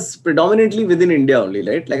tour was predominantly within India only,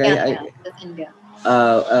 right? Like just India.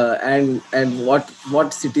 And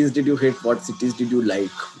what cities did you hit? What cities did you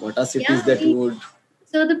like? What are cities that you would?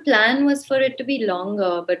 So the plan was for it to be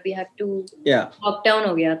longer, but we had to lockdown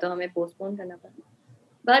हो गया, तो हमें postpone करना पड़ा.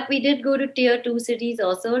 But we did go to tier 2 cities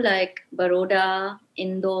also, like Baroda,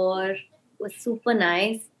 Indore was super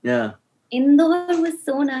nice. Yeah. Indore was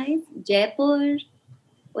so nice. Jaipur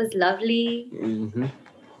was lovely. Mm-hmm.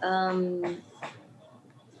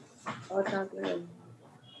 और कहाँ पे?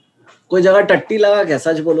 कोई जगह टट्टी लगा क्या?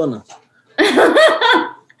 सच बोलो ना.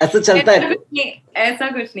 ऐसा चलता है. ऐसा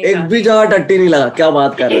कुछ नहीं. एक भी जगह टट्टी नहीं लगा. क्या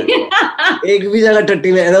बात कर रहे हैं? एक भी जगह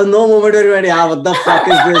टट्टी नहीं. There was no moment where you went, yeah, what the fuck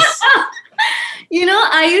is this?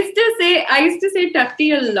 I used to say Takti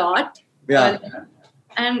a lot. Yeah.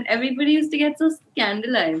 And everybody used to get so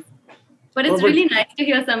scandalized. But it's really nice to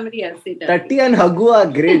hear somebody else say Takti. Takti and Haggu are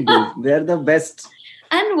great, dude. They're the best.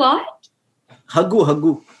 And what? Haggu.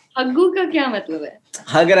 Haggu का क्या मतलब है?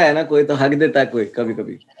 हग रहा है ना कोई तो हग देता है कोई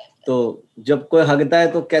कभी-कभी. तो जब कोई हगता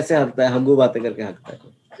है तो कैसे हगता है? हग्गू बातें करके हगता है.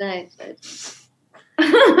 Right.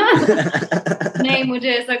 नहीं, मुझे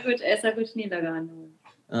ऐसा कुछ नहीं लगा.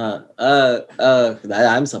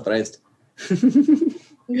 I'm surprised.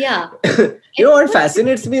 Yeah. You know what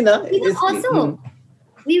fascinates me now?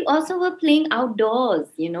 We also were playing outdoors,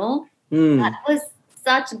 That was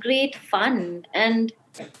such great fun. And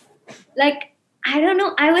like, I don't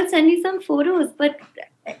know, I will send you some photos, but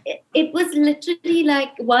it was literally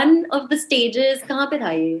like one of the stages. कहाँ पे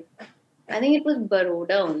था ये? I think it was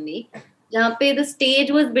Baroda only. जहाँ पे the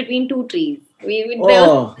stage was between two trees. There was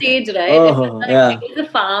a stage, right? It was a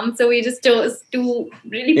farm, so we just chose two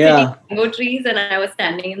really pretty mango trees, and I was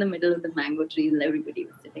standing in the middle of the mango trees, and everybody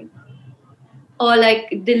was sitting. Or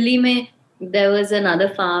like Delhi mein, there was another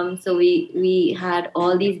farm, so we had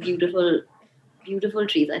all these beautiful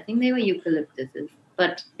trees. I think they were eucalyptuses,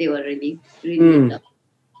 but they were really lovely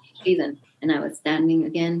trees, and I was standing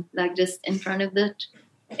again like just in front of the.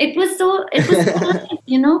 It was so nice,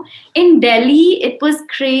 you know. In Delhi, it was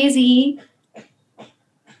crazy.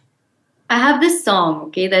 I have this song,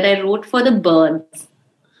 okay, that I wrote for the birds,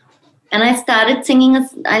 and I started singing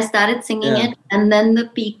it, and then the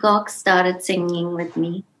peacocks started singing with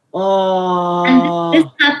me. Oh. And this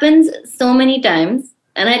happens so many times,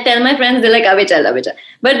 and I tell my friends, they're like, "Abhi chal."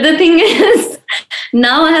 But the thing is,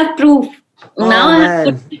 now I have proof. Now I have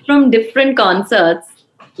put it from different concerts,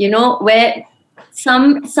 you know, where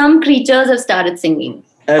some creatures have started singing.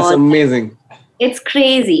 That's amazing. It's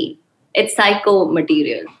crazy. It's psycho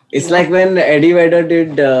material. It's like when Eddie Vedder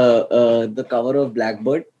did the cover of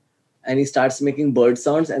Blackbird, and he starts making bird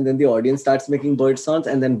sounds, and then the audience starts making bird sounds,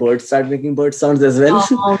 and then birds start making bird sounds as well.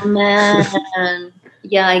 Oh man.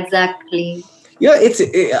 Yeah, exactly. Yeah,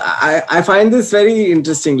 I find this very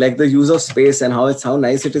interesting, like the use of space and how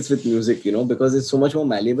nice it is with music, you know, because it's so much more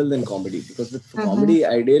malleable than comedy. Because with comedy,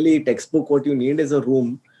 ideally, textbook, what you need is a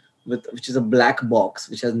room which is a black box,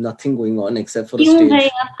 which has nothing going on except for a stage. भाई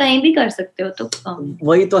आप कहीं भी कर सकते हो तो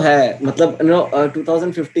वही तो है, मतलब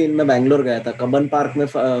 2015 में बैंगलोर गया था, कबन पार्क में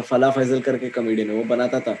फला फैजल करके कॉमेडियन है, वो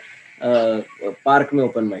बनाता था पार्क में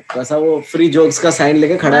ओपन माइक, वैसा वो फ्री जोक्स का साइन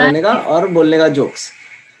लेके खड़ा रहने का और बोलने का jokes.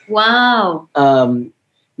 Wow.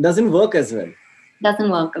 Doesn't work as well. Doesn't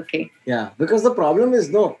work, okay. Yeah, because the problem is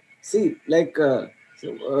like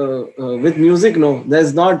with music,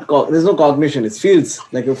 there's no cognition. It feels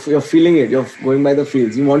like if you're feeling it, you're going by the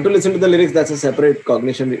feels. You want to listen to the lyrics, that's a separate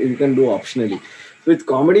cognition you can do optionally. With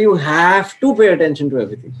comedy, you have to pay attention to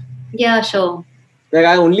everything. Yeah, sure. Like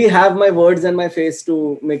I only have my words and my face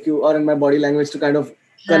to make you, or in my body language to kind of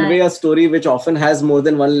convey a story which often has more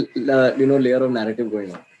than one layer of narrative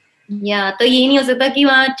going on. Yeah, तो ये नहीं हो सकता कि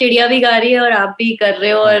वहाँ चिड़िया भी गा रही है और आप भी कर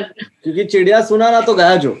रहे हो और क्योंकि चिड़िया सुना ना तो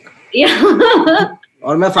गाया जोक.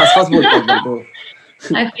 और मैं फास्ट बोलता हूँ तो.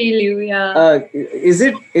 I feel you, yeah. Is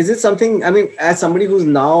it something? I mean, as somebody who's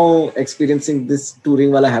now experiencing this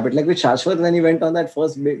touring wala habit, like with Shashwat when he went on that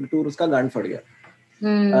first big tour, उसका गांड फट गया.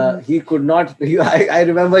 He could not. I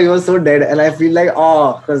remember he was so dead, and I feel like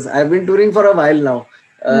because I've been touring for a while now,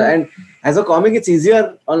 and as a comic, it's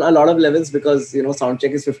easier on a lot of levels because sound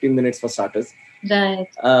check is 15 minutes for starters, right?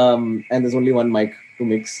 And there's only one mic to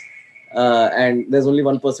mix, and there's only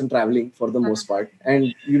one person traveling for the most part,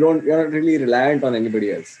 and you're not really reliant on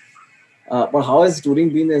anybody else. But how has touring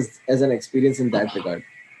been as an experience in that regard?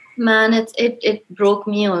 Man, it broke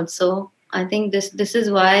me also. I think this is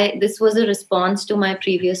why this was a response to my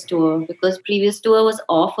previous tour, because previous tour was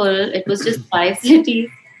awful. It was just 5 cities,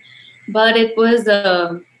 but it was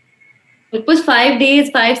 5 days,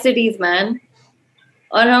 5 cities, man.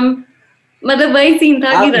 और हम मतलब वही scene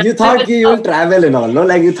था कि you thought you will travel and all, no?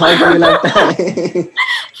 Like you thought you will have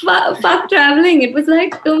fuck traveling. It was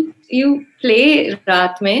like you play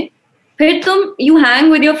रात में, फिर you hang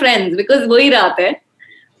with your friends because वही रात है,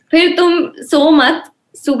 फिर तुम सो मत,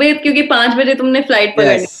 सुबह क्योंकि 5 बजे तुमने फ्लाइट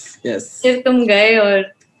पकड़ी, फिर तुम गए और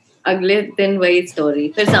अगले दिन वही स्टोरी,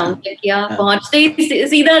 फिर साउंड चेक किया, पहुंचते ही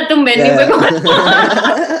सीधा तुम वेन्यू पे पहुंच.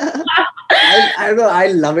 I don't know, I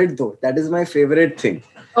love it though. That is my favorite thing.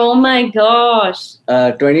 Oh my gosh.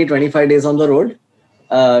 20-25 days on the road,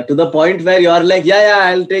 to the point where you are like, yeah,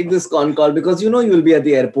 I'll take this con call, because you will be at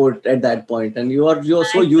the airport at that point, and you're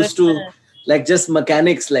so used to like just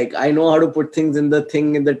mechanics, like I know how to put things in the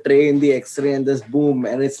tray, in the X-ray, and this boom,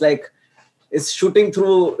 and it's like it's shooting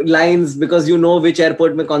through lines because you know which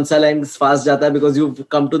airport mein kaun sa line fast jata hai, because you've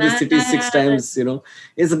come to this city 6 times.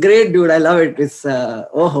 It's great, dude. I love it. It's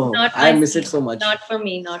I miss it so much. Not for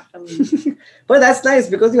me. But that's nice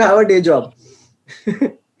because you have a day job.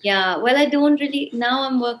 Yeah, well, I don't really. Now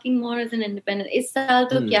I'm working more as an independent. Is saal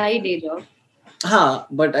to kya hi day job?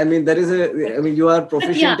 But I mean, you are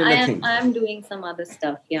proficient in a thing. I'm doing some other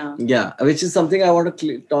stuff, yeah. Yeah, which is something I want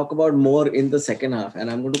to talk about more in the second half, and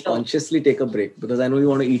I'm going to consciously take a break because I know you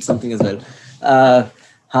want to eat something as well.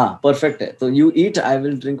 Perfect. So you eat, I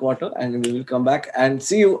will drink water, and we will come back and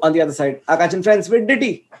see you on the other side. Aakash and friends with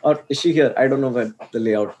Aditi, or is she here? I don't know where the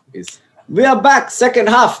layout is. We are back, second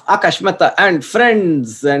half. Aakash, Mehta, and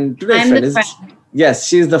friends, and today's friend is Yes,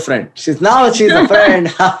 she's the friend. She's the friend.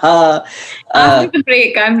 After the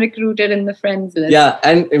break, I'm recruited in the friends list. Yeah,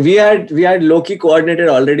 and we had low-key coordinated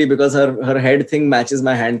already because her head thing matches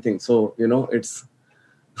my hand thing. So, it's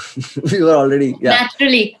we were already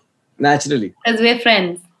naturally. Because we're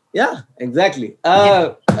friends. Yeah, exactly.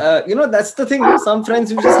 That's the thing. Some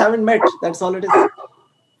friends you just haven't met. That's all it is.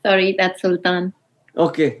 Sorry, that's Sultan.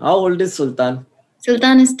 Okay, how old is Sultan?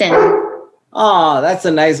 Sultan is 10. Ah, that's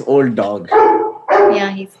a nice old dog.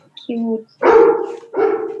 Yeah, he's cute.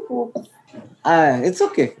 It's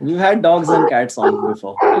okay. We've had dogs and cats on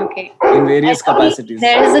before. Okay. In various capacities.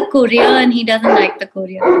 There is a courier and he doesn't like the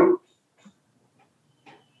courier.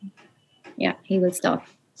 Yeah, he will stop.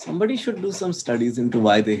 Somebody should do some studies into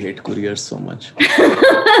why they hate couriers so much.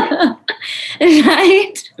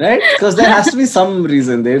 Right? Because there has to be some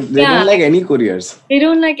reason. They don't like any couriers. They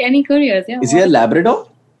don't like any couriers, yeah. Is he a Labrador?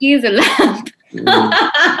 He is a lab.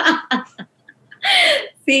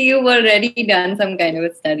 See, you've already done some kind of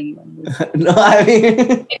a study on this. No, I mean...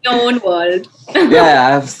 in your own world. Yeah,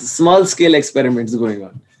 I have small-scale experiments going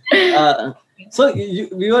on. So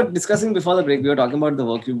we were discussing before the break, we were talking about the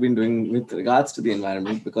work you've been doing with regards to the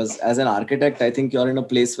environment, because as an architect, I think you're in a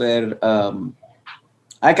place where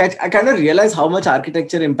I kind of realize how much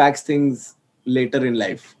architecture impacts things later in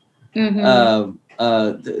life. Mm-hmm.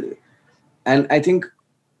 And I think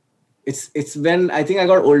it's when I think I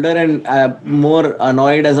got older and more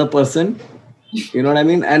annoyed as a person. You know what I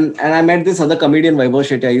mean? And I met this other comedian, Vaibhav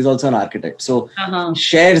Shetty. He's also an architect. So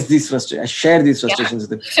shares these frustrations. I share these frustrations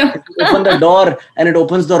with him. Sure. You open the door and it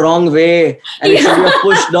opens the wrong way. And it should be a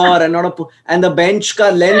push door and not and the bench ka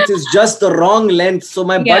length is just the wrong length. So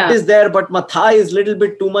my butt is there, but my thigh is a little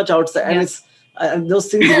bit too much outside. And it's those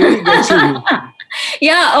things really get you.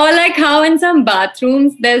 Yeah, or like how in some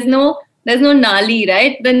bathrooms there's no nali,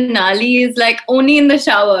 right? The nali is like only in the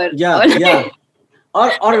shower. Yeah.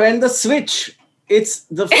 Or when the switch, it's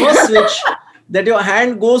the first switch that your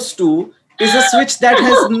hand goes to is a switch that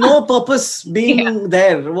has no purpose being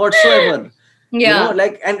there whatsoever. Yeah.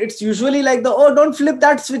 And it's usually like don't flip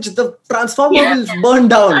that switch. The transformer will burn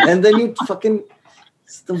down. And then you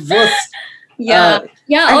it's the worst. Yeah.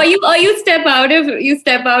 Or you step out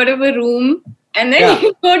of a room and then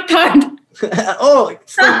you go third. It's the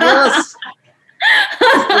worst.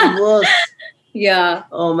 It's the worst. Yeah.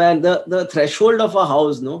 Oh man, the threshold of a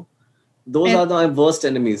house, no? Those are my worst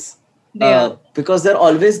enemies. Because they're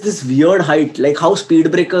always this weird height, like how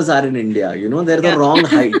speed breakers are in India, they're the wrong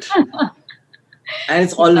height. And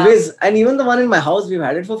it's always, and even the one in my house, we've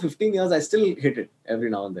had it for 15 years, I still hit it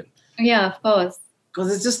every now and then. Yeah, of course.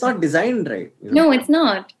 Because it's just not designed right. No, it's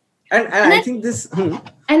not. And I think this...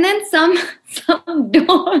 And then some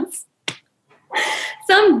doors...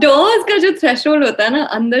 Some doors का जो threshold होता है ना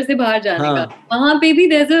अंदर से बाहर जाने का वहाँ पे भी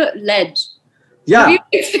there's a ledge. Yeah. Have you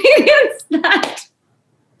experienced that?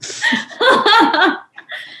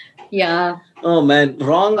 Yeah. Oh man,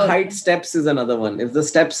 wrong height steps is another one. If the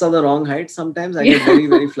steps are the wrong height, sometimes I get very,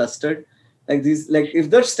 very flustered. Like if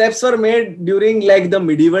the steps were made during like the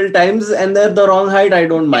medieval times and they're the wrong height, I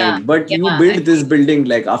don't mind. But you build this building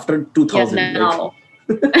like after 2000. Yeah, now.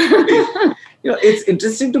 It's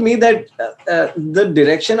interesting to me that the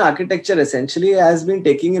direction architecture essentially has been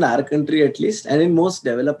taking in our country at least, and in most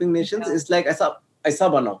developing nations, is like ऐसा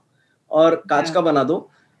बनाओ और कांच का बना दो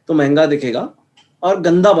तो महंगा दिखेगा और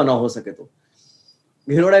गंदा बना हो सके तो.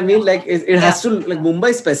 You know what I mean? Like it has to, like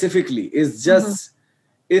Mumbai specifically is just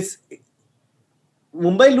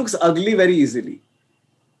Mumbai looks ugly very easily.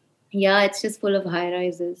 Yeah, it's just full of high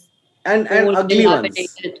rises. And ugly ones.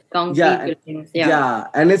 Buildings.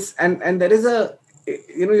 And there is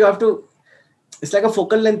you have to, it's like a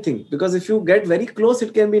focal length thing, because if you get very close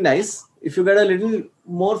it can be nice. If you get a little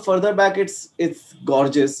more further back it's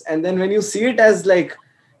gorgeous, and then when you see it as like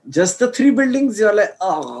just the three buildings you're like,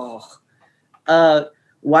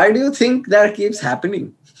 why do you think that keeps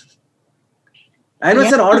happening? I know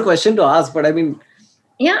it's an odd question to ask, but I mean,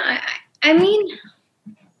 I mean,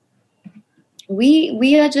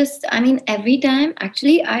 we are just, I mean, every time,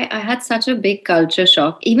 actually, I had such a big culture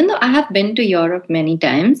shock, even though I have been to Europe many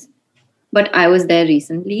times, but I was there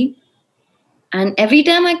recently. And every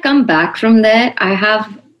time I come back from there, I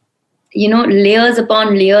have, layers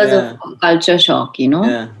upon layers of culture shock,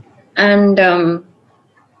 Yeah. And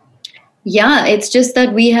it's just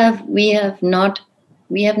that we have not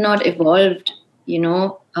evolved,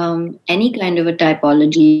 any kind of a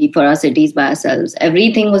typology for our cities by ourselves.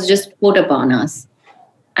 Everything was just put upon us.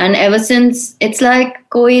 And ever since, it's like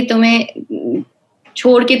koi tumhe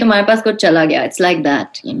chhod ke tumhare paas kuch chala gaya. It's like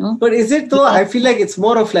that, But is it though? I feel like it's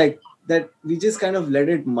more of like that we just kind of let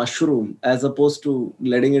it mushroom as opposed to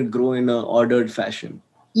letting it grow in an ordered fashion.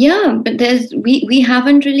 Yeah, but we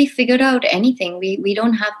haven't really figured out anything. We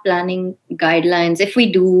don't have planning guidelines. If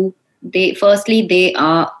we do, they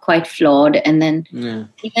are quite flawed. And then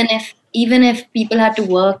even if people had to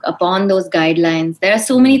work upon those guidelines, there are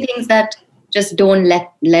so many things that just don't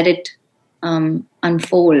let it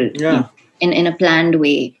unfold in a planned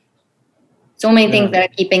way. So many things that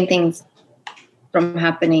are keeping things from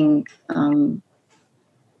happening.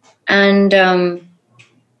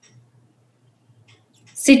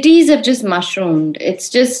 Cities have just mushroomed. It's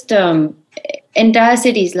just entire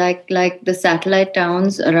cities like the satellite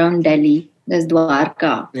towns around Delhi. There's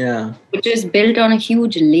Dwarka, which is built on a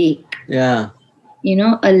huge lake. Yeah. You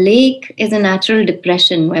know, a lake is a natural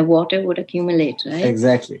depression where water would accumulate, right?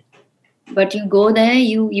 Exactly. But you go there,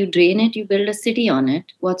 you drain it, you build a city on it.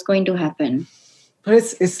 What's going to happen? But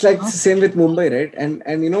it's like the same with Mumbai, right?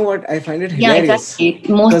 And you know what? I find it hilarious. Yeah,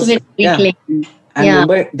 exactly. Most of it reclaimed. And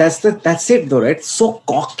Mumbai, that's it though, right? So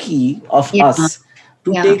cocky of us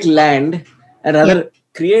to take land and rather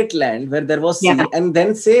create land where there was sea and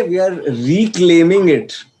then say we are reclaiming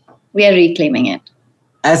it. We are reclaiming it.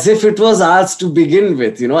 As if it was ours to begin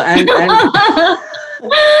with, you know, and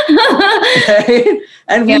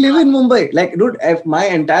and we live in Mumbai. Like, dude, my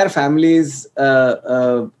entire family's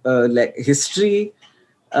like history,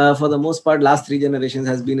 for the most part, last 3 generations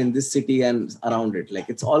has been in this city and around it. Like,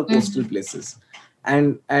 it's all coastal places.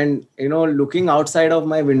 And you know, looking outside of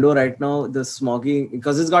my window right now, the smoggy,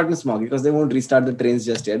 because it's gotten smoggy, because they won't restart the trains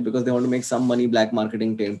just yet, because they want to make some money black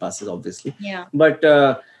marketing train passes, obviously. Yeah. But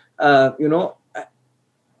you know,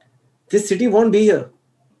 this city won't be here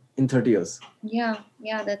in 30 years. Yeah,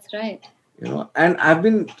 that's right. You know, and I've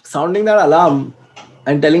been sounding that alarm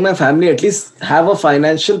and telling my family, at least have a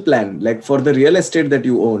financial plan, like for the real estate that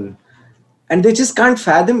you own. And they just can't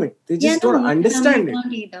fathom it. They just don't understand it.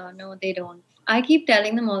 Either. No, they don't. I keep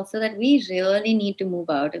telling them also that we really need to move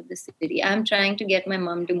out of the city. I'm trying to get my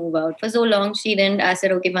mom to move out. For so long, she didn't. I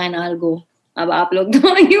said, okay, fine, I'll go. Ab aap log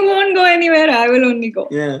you won't go anywhere. I will only go.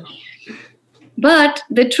 Yeah. But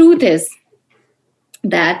the truth is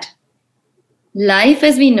that life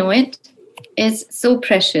as we know it is so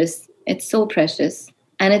precious. It's so precious.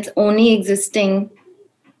 And it's only existing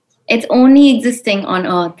on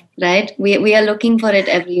Earth, right? We are looking for it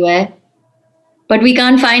everywhere. But we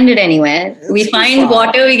can't find it anywhere. We find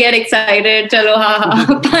water, we get excited. Chalo,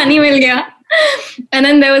 ha, pani mil gaya. And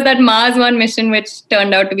then there was that Mars 1 mission, which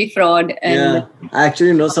turned out to be fraud. And I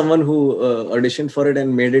actually know someone who auditioned for it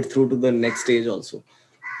and made it through to the next stage also.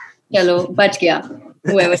 Chalo, bach gaya.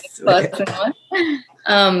 Whoever this person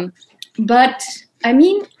was. But, I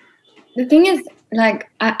mean, the thing is, like,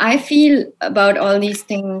 I feel about all these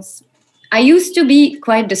things. I used to be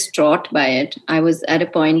quite distraught by it. I was at a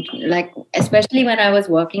point, like, especially when I was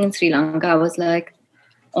working in Sri Lanka, I was like,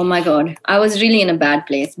 oh my God, I was really in a bad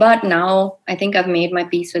place. But now I think I've made my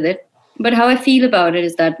peace with it. But how I feel about it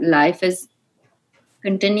is that life is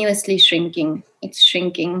continuously shrinking. It's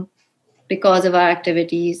shrinking because of our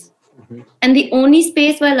activities. Mm-hmm. And the only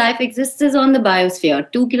space where life exists is on the biosphere,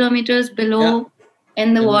 2 kilometers below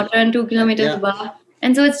in the water and 2 kilometers above.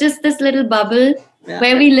 And so it's just this little bubble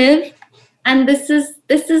where we live. And this is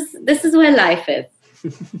where life is,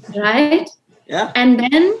 right? Yeah. And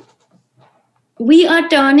then we are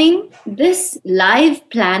turning this live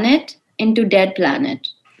planet into dead planet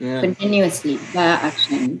continuously by our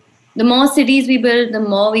action. The more cities we build, the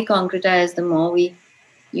more we concretize, the more we,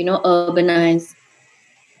 urbanize.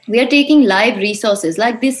 We are taking live resources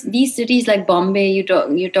like these cities like Bombay.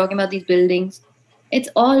 You're talking about these buildings. It's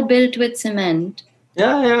all built with cement.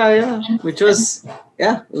 Yeah. Which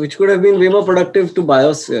could have been way more productive to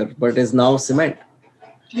biosphere, but is now cement.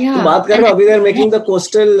 Yeah. They're making the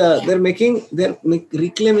coastal. They're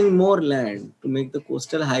reclaiming more land to make the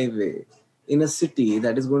coastal highway in a city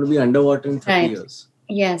that is going to be underwater in 30 years.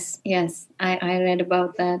 Yes. I read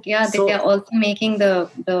about that. Yeah, they are also making the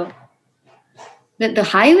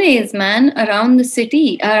highways, man, around the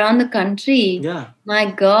city, around the country. Yeah. My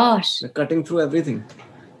gosh. They're cutting through everything.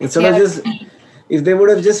 Instead of just, if they would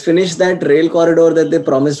have just finished that rail corridor that they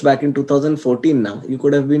promised back in 2014 now, you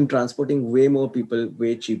could have been transporting way more people,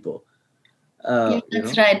 way cheaper.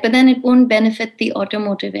 That's right. But then it won't benefit the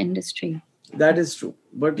automotive industry. That is true.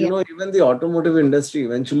 But, even the automotive industry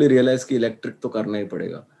eventually realized that electric to karna hi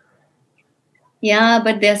padega. Yeah,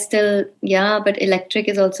 but but electric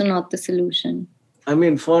is also not the solution. I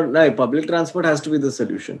mean, public transport has to be the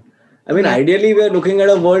solution. I mean, ideally, we are looking at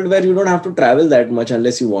a world where you don't have to travel that much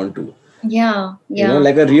unless you want to. Yeah. You know,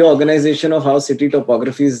 like a reorganization of how city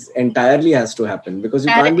topographies entirely has to happen, because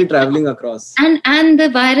you can't be traveling across. And the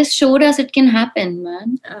virus showed us it can happen,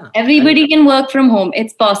 man. Yeah. Everybody can work from home.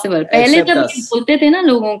 It's possible. पहले Except जब us. बोलते थे ना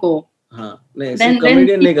लोगों को, हाँ, नहीं, then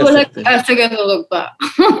comedian नहीं कर people like सकते. ऐसे कैसे हो सकता?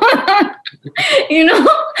 You know,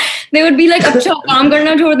 they would be like, अच्छा काम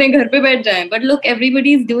करना छोड़ दें, घर पे बैठ जाएं. But look,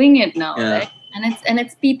 everybody is doing it now, Yeah. right? And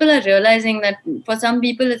it's people are realizing that for some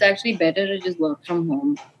people it's actually better to just work from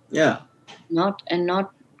home. Yeah. Not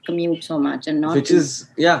commute so much and not. Which is,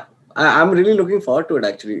 yeah. I'm really looking forward to it,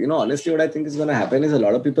 actually. You know, honestly, what I think is going to happen is a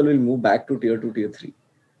lot of people will move back to tier 2, tier 3.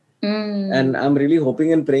 And I'm really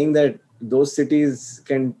hoping and praying that those cities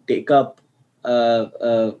can take up,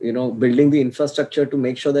 you know, building the infrastructure to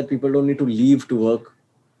make sure that people don't need to leave to work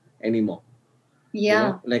anymore. Yeah.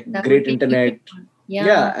 You know, like great internet.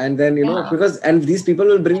 Yeah. And then, you know, and these people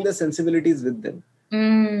will bring the sensibilities with them.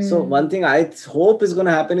 So one thing I hope is going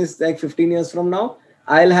to happen is like 15 years from now,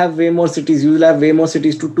 I'll have way more cities. You will have way more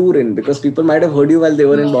cities to tour in, because people might have heard you while they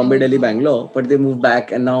were in Bombay, Delhi, Bangalore, but they moved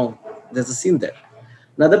back and now there's a scene there.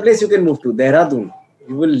 Another place you can move to, Dehradun.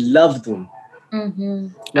 You will love Dun.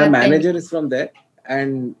 My manager is from there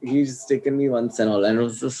and he's taken me once and all. And it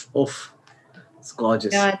was just, it's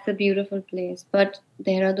gorgeous. Yeah, it's a beautiful place. But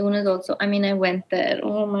Dehradun is also, I mean, I went there.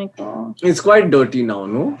 Oh my God. It's quite dirty now,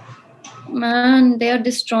 no? Man, they are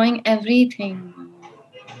destroying everything.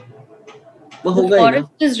 The forest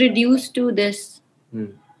is reduced to this.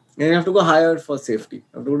 And you have to go higher for safety.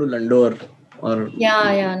 You have to go to Landor or...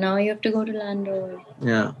 Yeah. Now you have to go to Landor.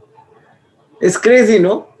 Yeah. It's crazy,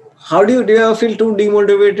 no? How do you ever feel too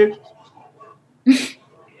demotivated?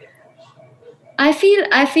 I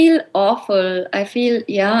feel awful. I feel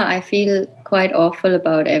quite awful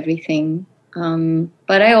about everything.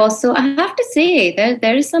 But I have to say that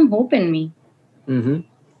there is some hope in me.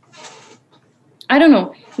 I don't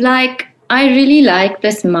know. Like, I really like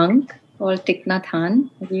this monk called Thich Nhat Hanh.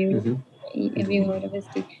 Have you heard of his?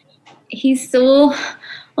 He's so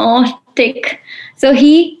thick. So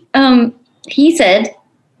he said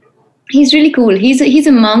he's really cool. He's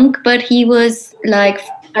a monk, but he was like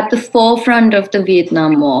at the forefront of the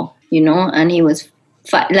Vietnam War, you know, and he was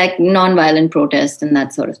like non-violent protest and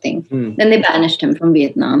that sort of thing. Then they banished him from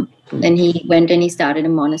Vietnam. Then he went and he started a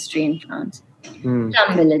monastery in France.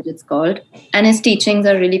 Plum Village, it's called. And his teachings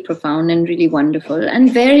are really profound and really wonderful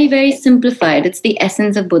and very, very simplified. It's the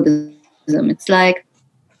essence of Buddhism. It's like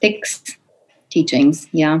Thich's teachings.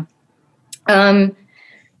 Yeah.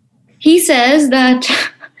 He says that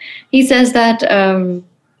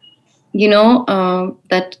you know,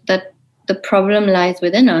 that the problem lies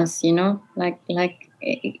within us, you know, like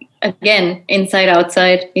again, inside,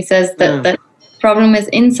 outside. He says that the problem is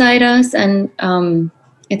inside us, and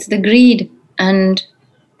it's the greed, and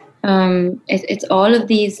it's all of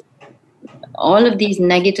these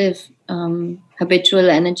negative habitual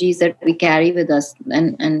energies that we carry with us,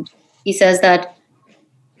 and he says that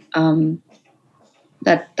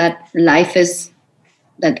that life is,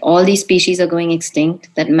 that all these species are going extinct,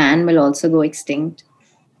 that man will also go extinct,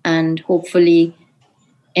 and hopefully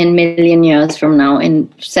in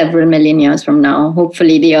several million years from now,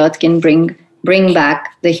 hopefully the earth can bring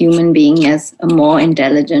back the human being as a more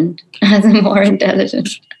intelligent and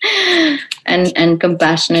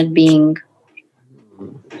compassionate being.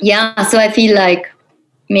 Yeah, so I feel like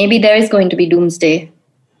maybe there is going to be doomsday.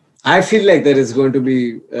 I feel like there is going to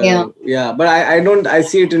be, but I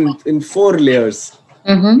see it in 4 layers.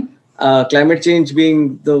 Climate change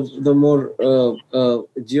being the more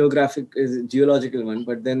geological one,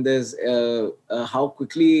 but then there's how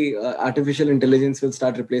quickly artificial intelligence will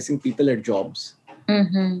start replacing people at jobs.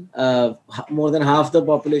 More than half the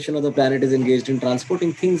population of the planet is engaged in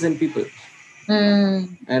transporting things and people.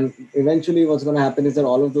 And eventually what's going to happen is that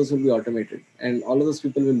all of those will be automated, and all of those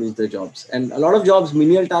people will lose their jobs, and a lot of jobs,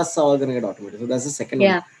 menial tasks, are all going to get automated. So that's the second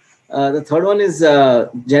one. The third one is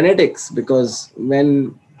genetics, because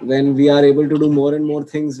when we are able to do more and more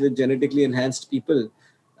things with genetically enhanced people,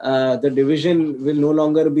 the division will no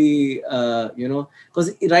longer be,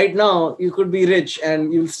 because right now you could be rich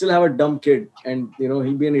and you'll still have a dumb kid, and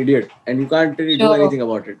he'll be an idiot, and you can't really do anything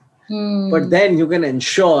about it. But then you can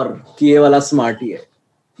ensure कि ये वाला smart ही है.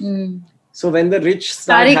 So when the rich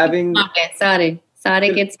start having सारे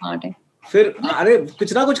kids smart है. फिर अरे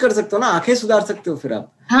कुछ ना कुछ कर सकते हो ना, आंखें सुधार सकते हो फिर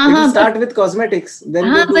आप. Start with cosmetics, then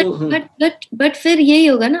but फिर यही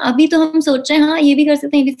होगा ना. अभी तो हम सोच रहे हैं हाँ ये भी कर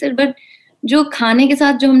सकते हैं, but जो खाने के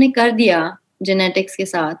साथ जो हमने कर दिया genetics के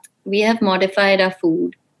साथ, we have modified our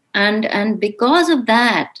food, and because of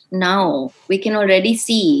that now we can already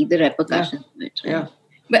see the repercussions of it. Right?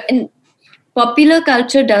 But popular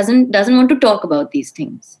culture doesn't want to talk about these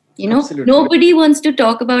things. Absolutely. Nobody wants to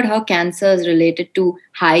talk about how cancer is related to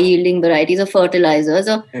high yielding varieties of fertilizers,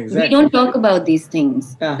 or Exactly. we don't talk about these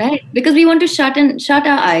things, Yeah. right? Because we want to shut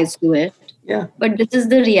our eyes to it. Yeah. But this is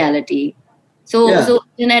the reality. So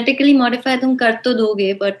genetically modify tum kar to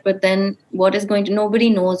doge, but then what is going to, nobody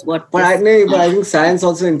knows what But this. I think science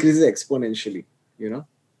also increases exponentially,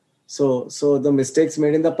 So the mistakes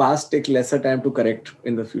made in the past take lesser time to correct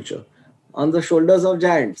in the future. On the shoulders of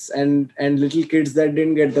giants and little kids that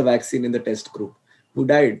didn't get the vaccine in the test group, who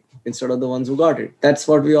died instead of the ones who got it. That's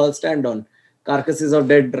what we all stand on. Carcasses of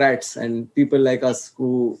dead rats and people like us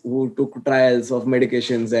who took trials of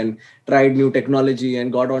medications and tried new technology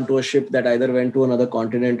and got onto a ship that either went to another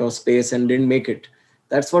continent or space and didn't make it.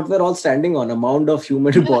 That's what we're all standing on, a mound of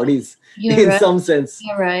human bodies in some sense.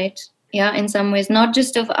 You're right. Yeah, in some ways, not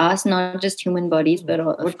just of us, not just human bodies, but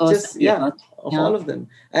of course, of all of them.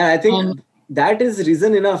 And I think that is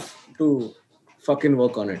reason enough to fucking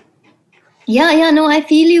work on it. Yeah, no, I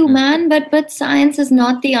feel you, man. But science is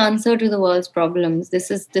not the answer to the world's problems.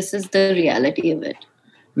 This is the reality of it.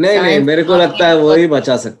 नहीं मेरे को लगता है वही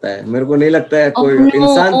बचा सकता है. मेरे को नहीं लगता है कोई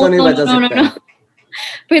इंसान तो नहीं बचा सकता है.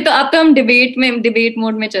 फिर तो अब तो हम डिबेट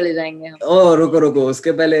मोड में चले जाएंगे हम. ओ रुको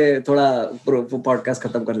उसके पहले थोड़ा पॉडकास्ट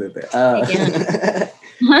खत्म कर देते हैं.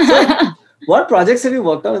 So, what projects have you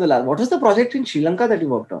worked on in the last? What was the project in Sri Lanka that you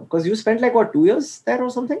worked on? Because you spent like 2 years there or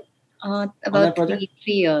something? About 3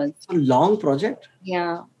 years. A long project.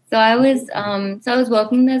 Yeah. So I was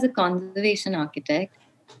working as a conservation architect,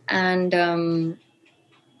 and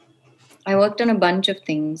I worked on a bunch of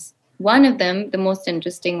things. One of them, the most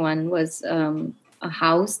interesting one, was a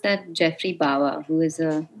house that Jeffrey Bawa, who is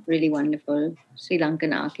a really wonderful Sri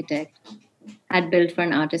Lankan architect, had built for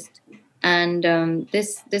an artist. And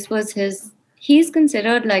this was he's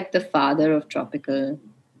considered like the father of tropical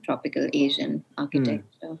Asian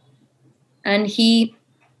architecture. And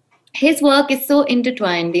his work is so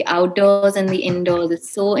intertwined. The outdoors and the indoors is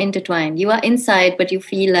so intertwined. You are inside, but you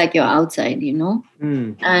feel like you're outside,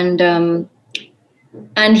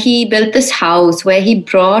 And he built this house where he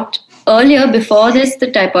brought, earlier, before this, the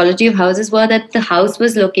typology of houses were that the house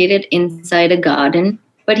was located inside a garden,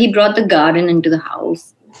 but he brought the garden into the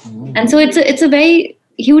house. And so it's a very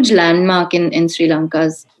huge landmark in Sri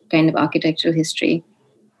Lanka's kind of architectural history.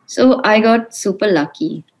 So I got super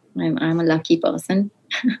lucky. I'm a lucky person,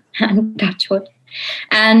 and touch wood.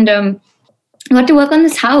 And got to work on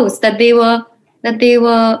this house that they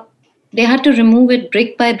had to remove it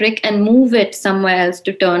brick by brick and move it somewhere else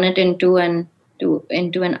to turn it into an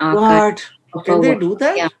archive. What? Can they do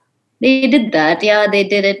that? Yeah, they did that. Yeah, they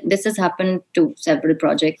did it. This has happened to several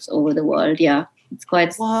projects over the world. Yeah, it's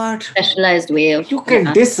quite specialized way of. You can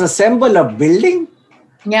disassemble a building?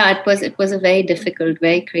 Yeah, it was a very difficult,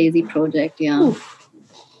 very crazy project. Yeah. Oof.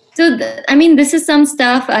 So this is some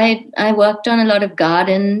stuff. I worked on a lot of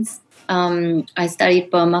gardens. I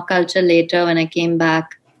studied permaculture later when I came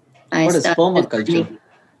back. What is permaculture?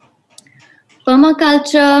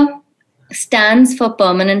 Permaculture stands for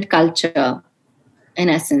permanent culture, in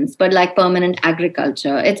essence, but like permanent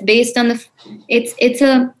agriculture. It's based on it's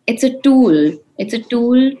a tool. It's a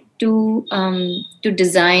tool to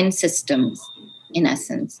design systems, in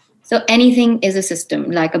essence. So anything is a system.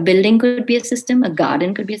 Like a building could be a system, a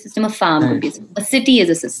garden could be a system, a farm could be a system, a city is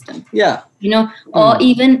a system. Yeah. Or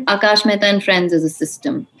even Aakash, Mehta and Friends is a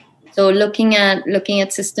system. So looking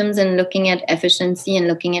at systems and looking at efficiency and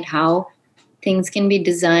looking at how things can be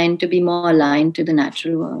designed to be more aligned to the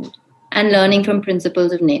natural world and learning from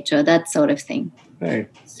principles of nature, that sort of thing. Right.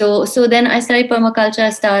 So then I studied permaculture.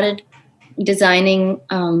 I started designing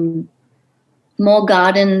more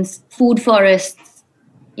gardens, food forests,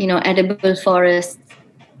 edible forests.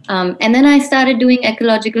 And then I started doing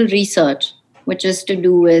ecological research, which is to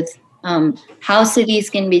do with how cities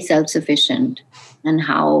can be self-sufficient and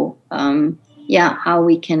how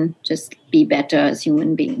we can just be better as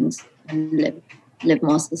human beings and live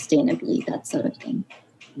more sustainably, that sort of thing.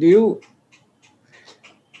 Do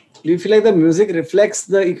you feel like the music reflects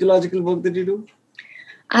the ecological work that you do?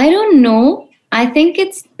 I don't know. I think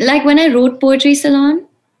it's like when I wrote Poetry Salon,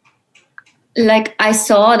 like I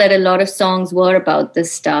saw that a lot of songs were about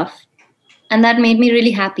this stuff, and that made me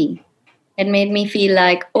really happy. It made me feel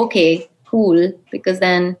like, okay, cool, because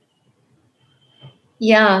then,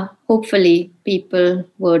 hopefully people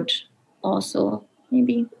would also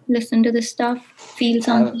maybe listen to this stuff, feel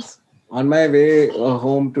something. On my way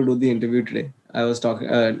home to do the interview today, I was talking,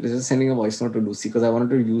 just sending a voice note to Lucy because I wanted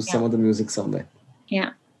to use some of the music somewhere.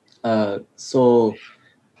 Yeah.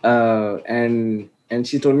 And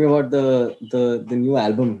she told me about the new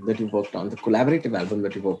album that you worked on, the collaborative album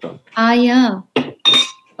that you worked on. Yeah.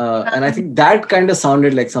 And I think that kind of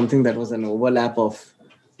sounded like something that was an overlap of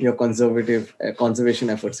your conservation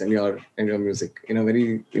efforts and your music in a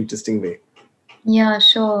very interesting way. Yeah,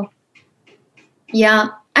 sure. Yeah,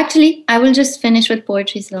 actually, I will just finish with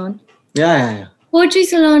Poetry Salon. Yeah. Poetry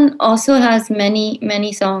Salon also has many,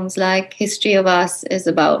 many songs. Like History of Us is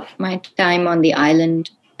about my time on the island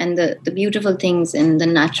and the beautiful things in the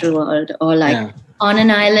natural world. Or like On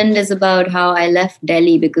an Island is about how I left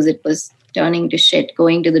Delhi because it was turning to shit,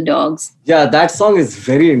 going to the dogs. Yeah, that song is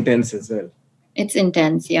very intense as well. It's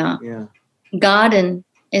intense, yeah. Yeah. Garden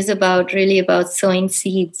is really about sowing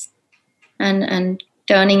seeds and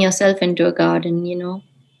turning yourself into a garden,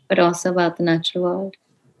 but also about the natural world.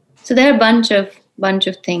 So there are a bunch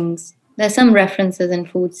of things. There's some references in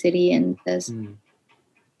Food City, and there's and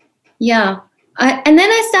then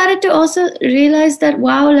I started to also realize that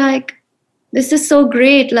wow, like this is so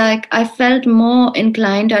great. Like I felt more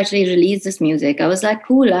inclined to actually release this music. I was like,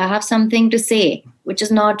 cool, I have something to say, which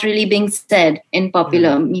is not really being said in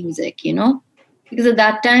popular music, because at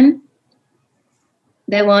that time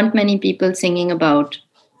there weren't many people singing about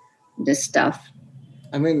this stuff.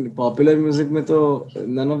 I mean, popular music mein to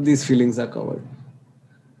none of these feelings are covered.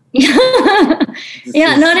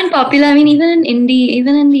 Yeah, not in popular. I mean, even in the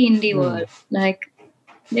indie world, like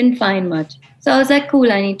didn't find much. So I was like,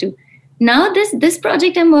 cool, I need to. Now this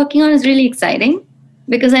project I'm working on is really exciting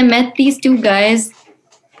because I met these two guys,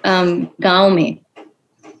 gaon mein.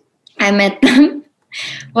 I met them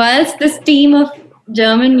whilst this team of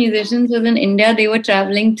German musicians was in India. They were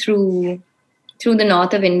traveling through the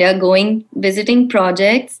north of India, visiting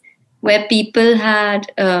projects where people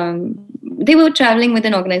had, they were traveling with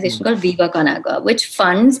an organization called Viva Con Agua, which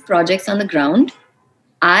funds projects on the ground.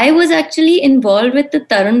 I was actually involved with the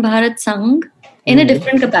Tarun Bharat Sangh in a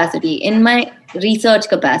different capacity, in my research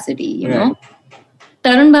capacity, you know.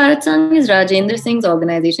 Tarun Bharat Sangh is Rajendra Singh's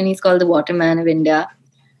organization. He's called the Waterman of India.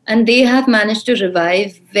 And they have managed to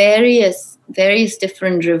revive various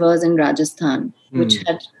different rivers in Rajasthan, which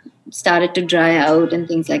had started to dry out and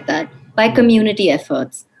things like that by community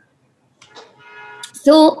efforts.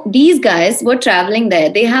 So these guys were traveling there.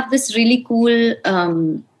 They have this really cool,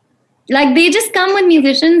 like they just come with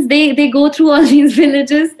musicians. They go through all these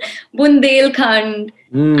villages, Bundelkhand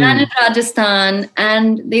and in Rajasthan,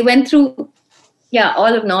 and they went through,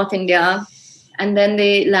 all of North India, and then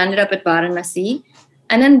they landed up at Varanasi.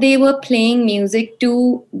 And then they were playing music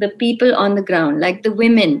to the people on the ground, like the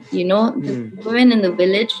women, the women in the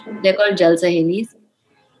village. They're called Jal Sahelis.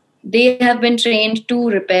 They have been trained to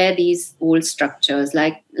repair these old structures,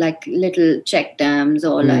 like little check dams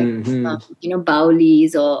or like,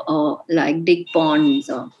 baulis or like dig ponds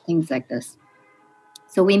or things like this.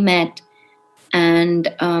 So we met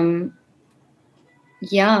and,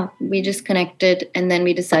 we just connected, and then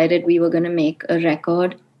we decided we were going to make a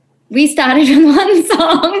record. We started with one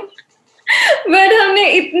song, but हमने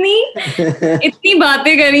इतनी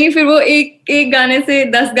बातें करी, फिर वो एक गाने से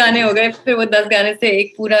 10 गाने हो गए, फिर वो 10 गाने से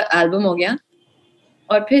एक पूरा एल्बम हो गया,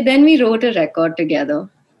 और फिर then we wrote a record together.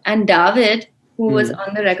 And David, who was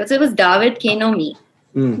on the record, so it was David, Kano, me.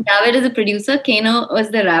 David is a producer, Kano was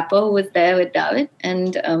the rapper who was there with David,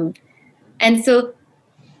 and so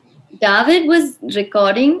David was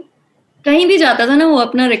recording. कहीं भी जाता था ना, वो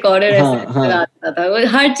अपना recorder ऐसे लगाता था, वो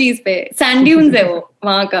हर चीज पे. सैंड ड्यून्स है वो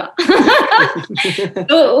वहाँ का.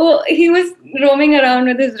 तो वो he was roaming around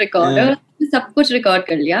with his recorder. सब कुछ रिकॉर्ड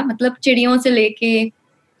कर लिया, मतलब चिड़ियों से लेके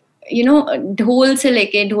ढोल से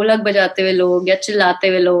लेके ढोलक बजाते हुए लोग या चिल्लाते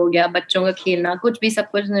हुए लोग या बच्चों का खेलना, कुछ भी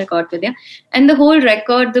सब कुछ रिकॉर्ड कर दिया. And the whole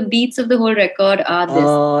record, the beats of the whole record are this.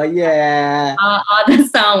 Oh yeah. Are the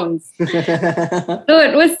sounds. So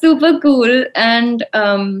it was super cool.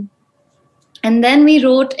 And then we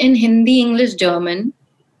wrote in Hindi, English, German.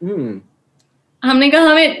 हमने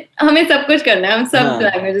कहा हमें सब कुछ करना है, हम सब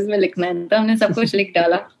languages में लिखना है, तो हमने सब कुछ लिख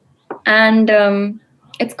डाला. And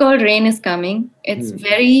it's called Rain is Coming.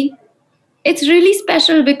 It's really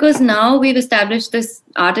special because now we've established this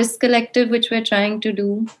artist collective which we're trying to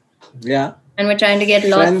do. Yeah. And we're trying to get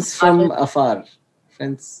lots friends from afar.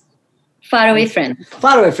 Friends. Faraway friends.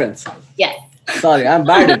 Faraway friends. Yes. Sorry, I'm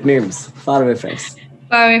bad at names. Faraway friends.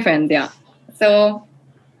 Faraway friends, yeah. So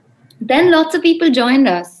then lots of people joined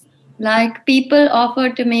us. Like people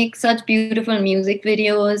offered to make such beautiful music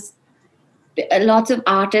videos. Lots of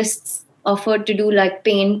artists offered to do like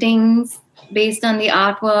paintings based on the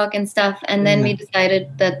artwork and stuff. And then we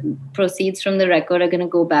decided that proceeds from the record are going to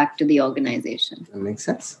go back to the organization. That makes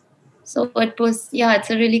sense. So it was,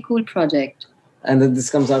 it's a really cool project. And then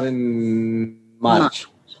this comes out in March.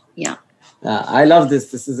 Yeah. I love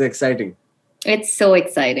this. This is exciting. It's so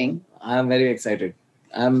exciting. I'm very excited.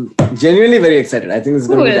 I'm genuinely very excited. I think it's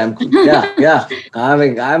going to be damn cool. Yeah.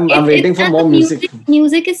 I'm waiting for more music.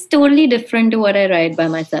 Music is totally different to what I write by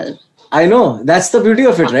myself. I know, that's the beauty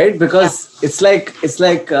of it, right? Because it's like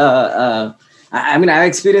I mean, I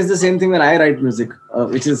experience the same thing when I write music,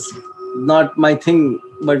 which is not my thing,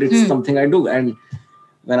 but it's something I do. And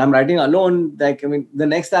when I'm writing alone, like, I mean, the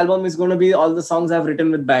next album is going to be all the songs I've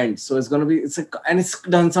written with bands. So it's going to be, and it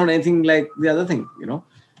doesn't sound anything like the other thing, you know.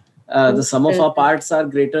 The sum of our parts are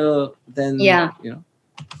greater than, you know.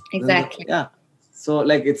 Exactly. So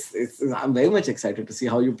like, I'm very much excited to see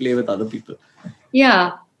how you play with other people.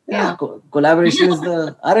 Yeah. Collaboration is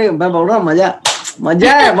the, maja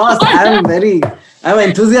hai, boss. I'm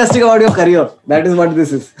enthusiastic about your career. That is what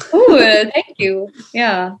this is. Cool. Thank you.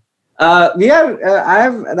 Yeah.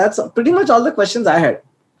 That's pretty much all the questions I had.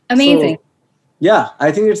 Amazing. So,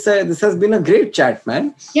 I think this has been a great chat,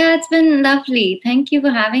 man. Yeah, it's been lovely. Thank you for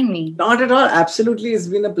having me. Not at all. Absolutely. It's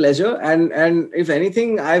been a pleasure. And if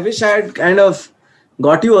anything, I wish I had kind of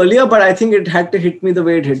got you earlier, but I think it had to hit me the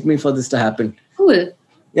way it hit me for this to happen. Cool.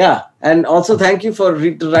 Yeah. And also thank you for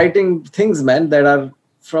writing things, man, that are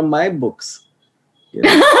from my books. You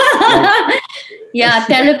know? Yeah,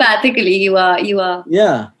 telepathically you are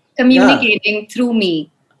communicating through me.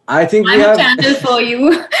 I think I'm a channel for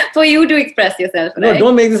you to express yourself. Right? No,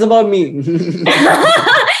 don't make this about me.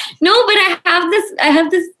 No, but I have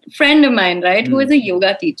this friend of mine, right, who is a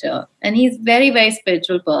yoga teacher, and he's very, very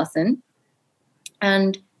spiritual person.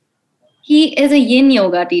 And he is a yin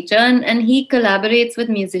yoga teacher, and he collaborates with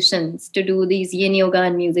musicians to do these yin yoga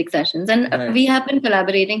and music sessions. And we have been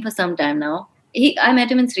collaborating for some time now. I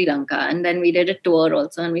met him in Sri Lanka, and then we did a tour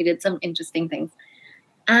also, and we did some interesting things.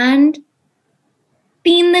 And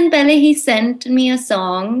 3 दिन पहले he sent me a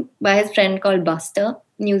song by his friend called Buster,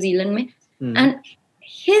 New Zealand में. And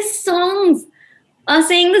his songs are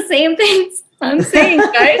saying the same things I'm saying,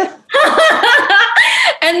 right?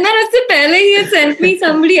 And then उससे पहले he had sent me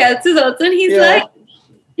somebody else's also, and he's like,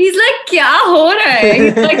 क्या हो रहा है?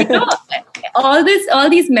 He's like, you know, all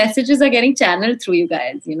these messages are getting channeled through you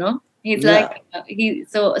guys, you know. He's like,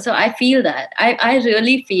 so I feel that. I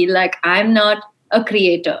really feel like I'm not a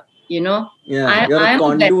creator, you know. Yeah, you're a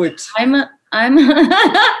conduit. I'm a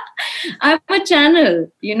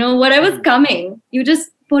channel, you know. Whatever's coming, you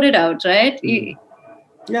just put it out, right?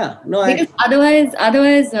 Because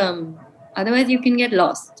otherwise you can get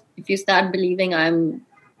lost if you start believing I'm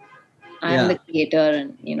the creator,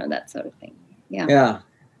 and you know, that sort of thing. Yeah.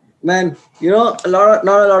 Man, you know, not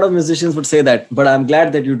a lot of musicians would say that, but I'm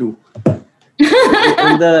glad that you do.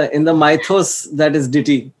 in the mythos that is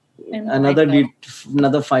Ditty,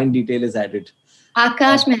 another fine detail is added.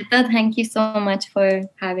 Aakash, Mehta, thank you so much for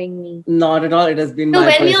having me. Not at all. It has been my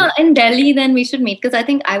pleasure. So when you're in Delhi, then we should meet, because I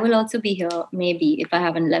think I will also be here, maybe, if I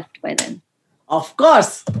haven't left by then. Of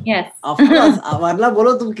course. Yes. Of course. वरना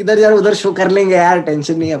बोलो तुम किधर यार उधर show कर लेंगे यार,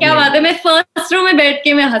 tension नहीं है. क्या बात है, मैं फर्स्ट रो में बैठ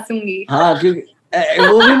के मैं हंसूंगी. हाँ, क्योंकि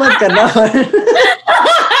वो भी मत करना.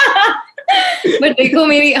 But देखो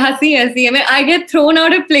मेरी हंसी ऐसी है, I get thrown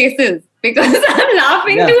out of places because I'm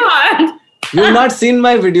laughing too hard. You've not seen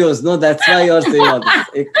my videos. No, that's why you're saying all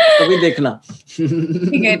this. कभी देखना.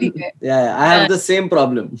 ठीक है. Yeah, I have the same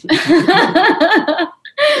problem.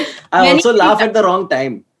 I also laugh at the wrong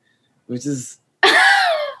time, which is.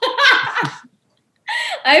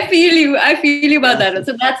 I feel you about that.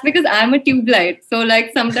 So that's because I'm a tube light. So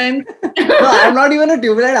like sometimes. No, I'm not even a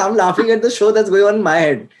tube light. I'm laughing at the show that's going on in my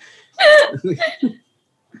head.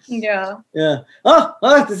 Yeah.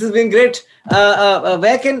 Oh, this has been great.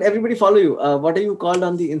 Where can everybody follow you? What are you called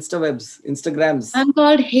on the Instagrams? I'm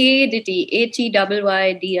called Hey Aditi,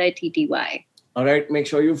 HEYYDITTY. All right, make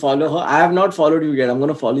sure you follow her. I have not followed you yet. I'm going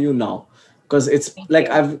to follow you now because it's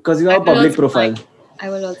because you have a public profile. I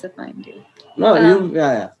will also find you. No,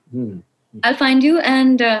 I'll find you,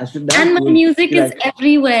 and my music is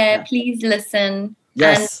everywhere. Yeah. Please listen.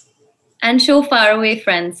 Yes. And show faraway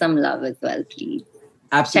friends some love as well, please.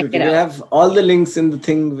 Absolutely. We have all the links in the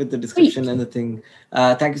thing with the description and the thing.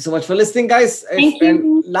 Thank you so much for listening, guys. Thank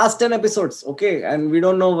you. Last 10 episodes. Okay. And we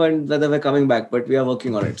don't know whether we're coming back, but we are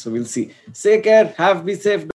working on it. So we'll see. Take care. Be safe.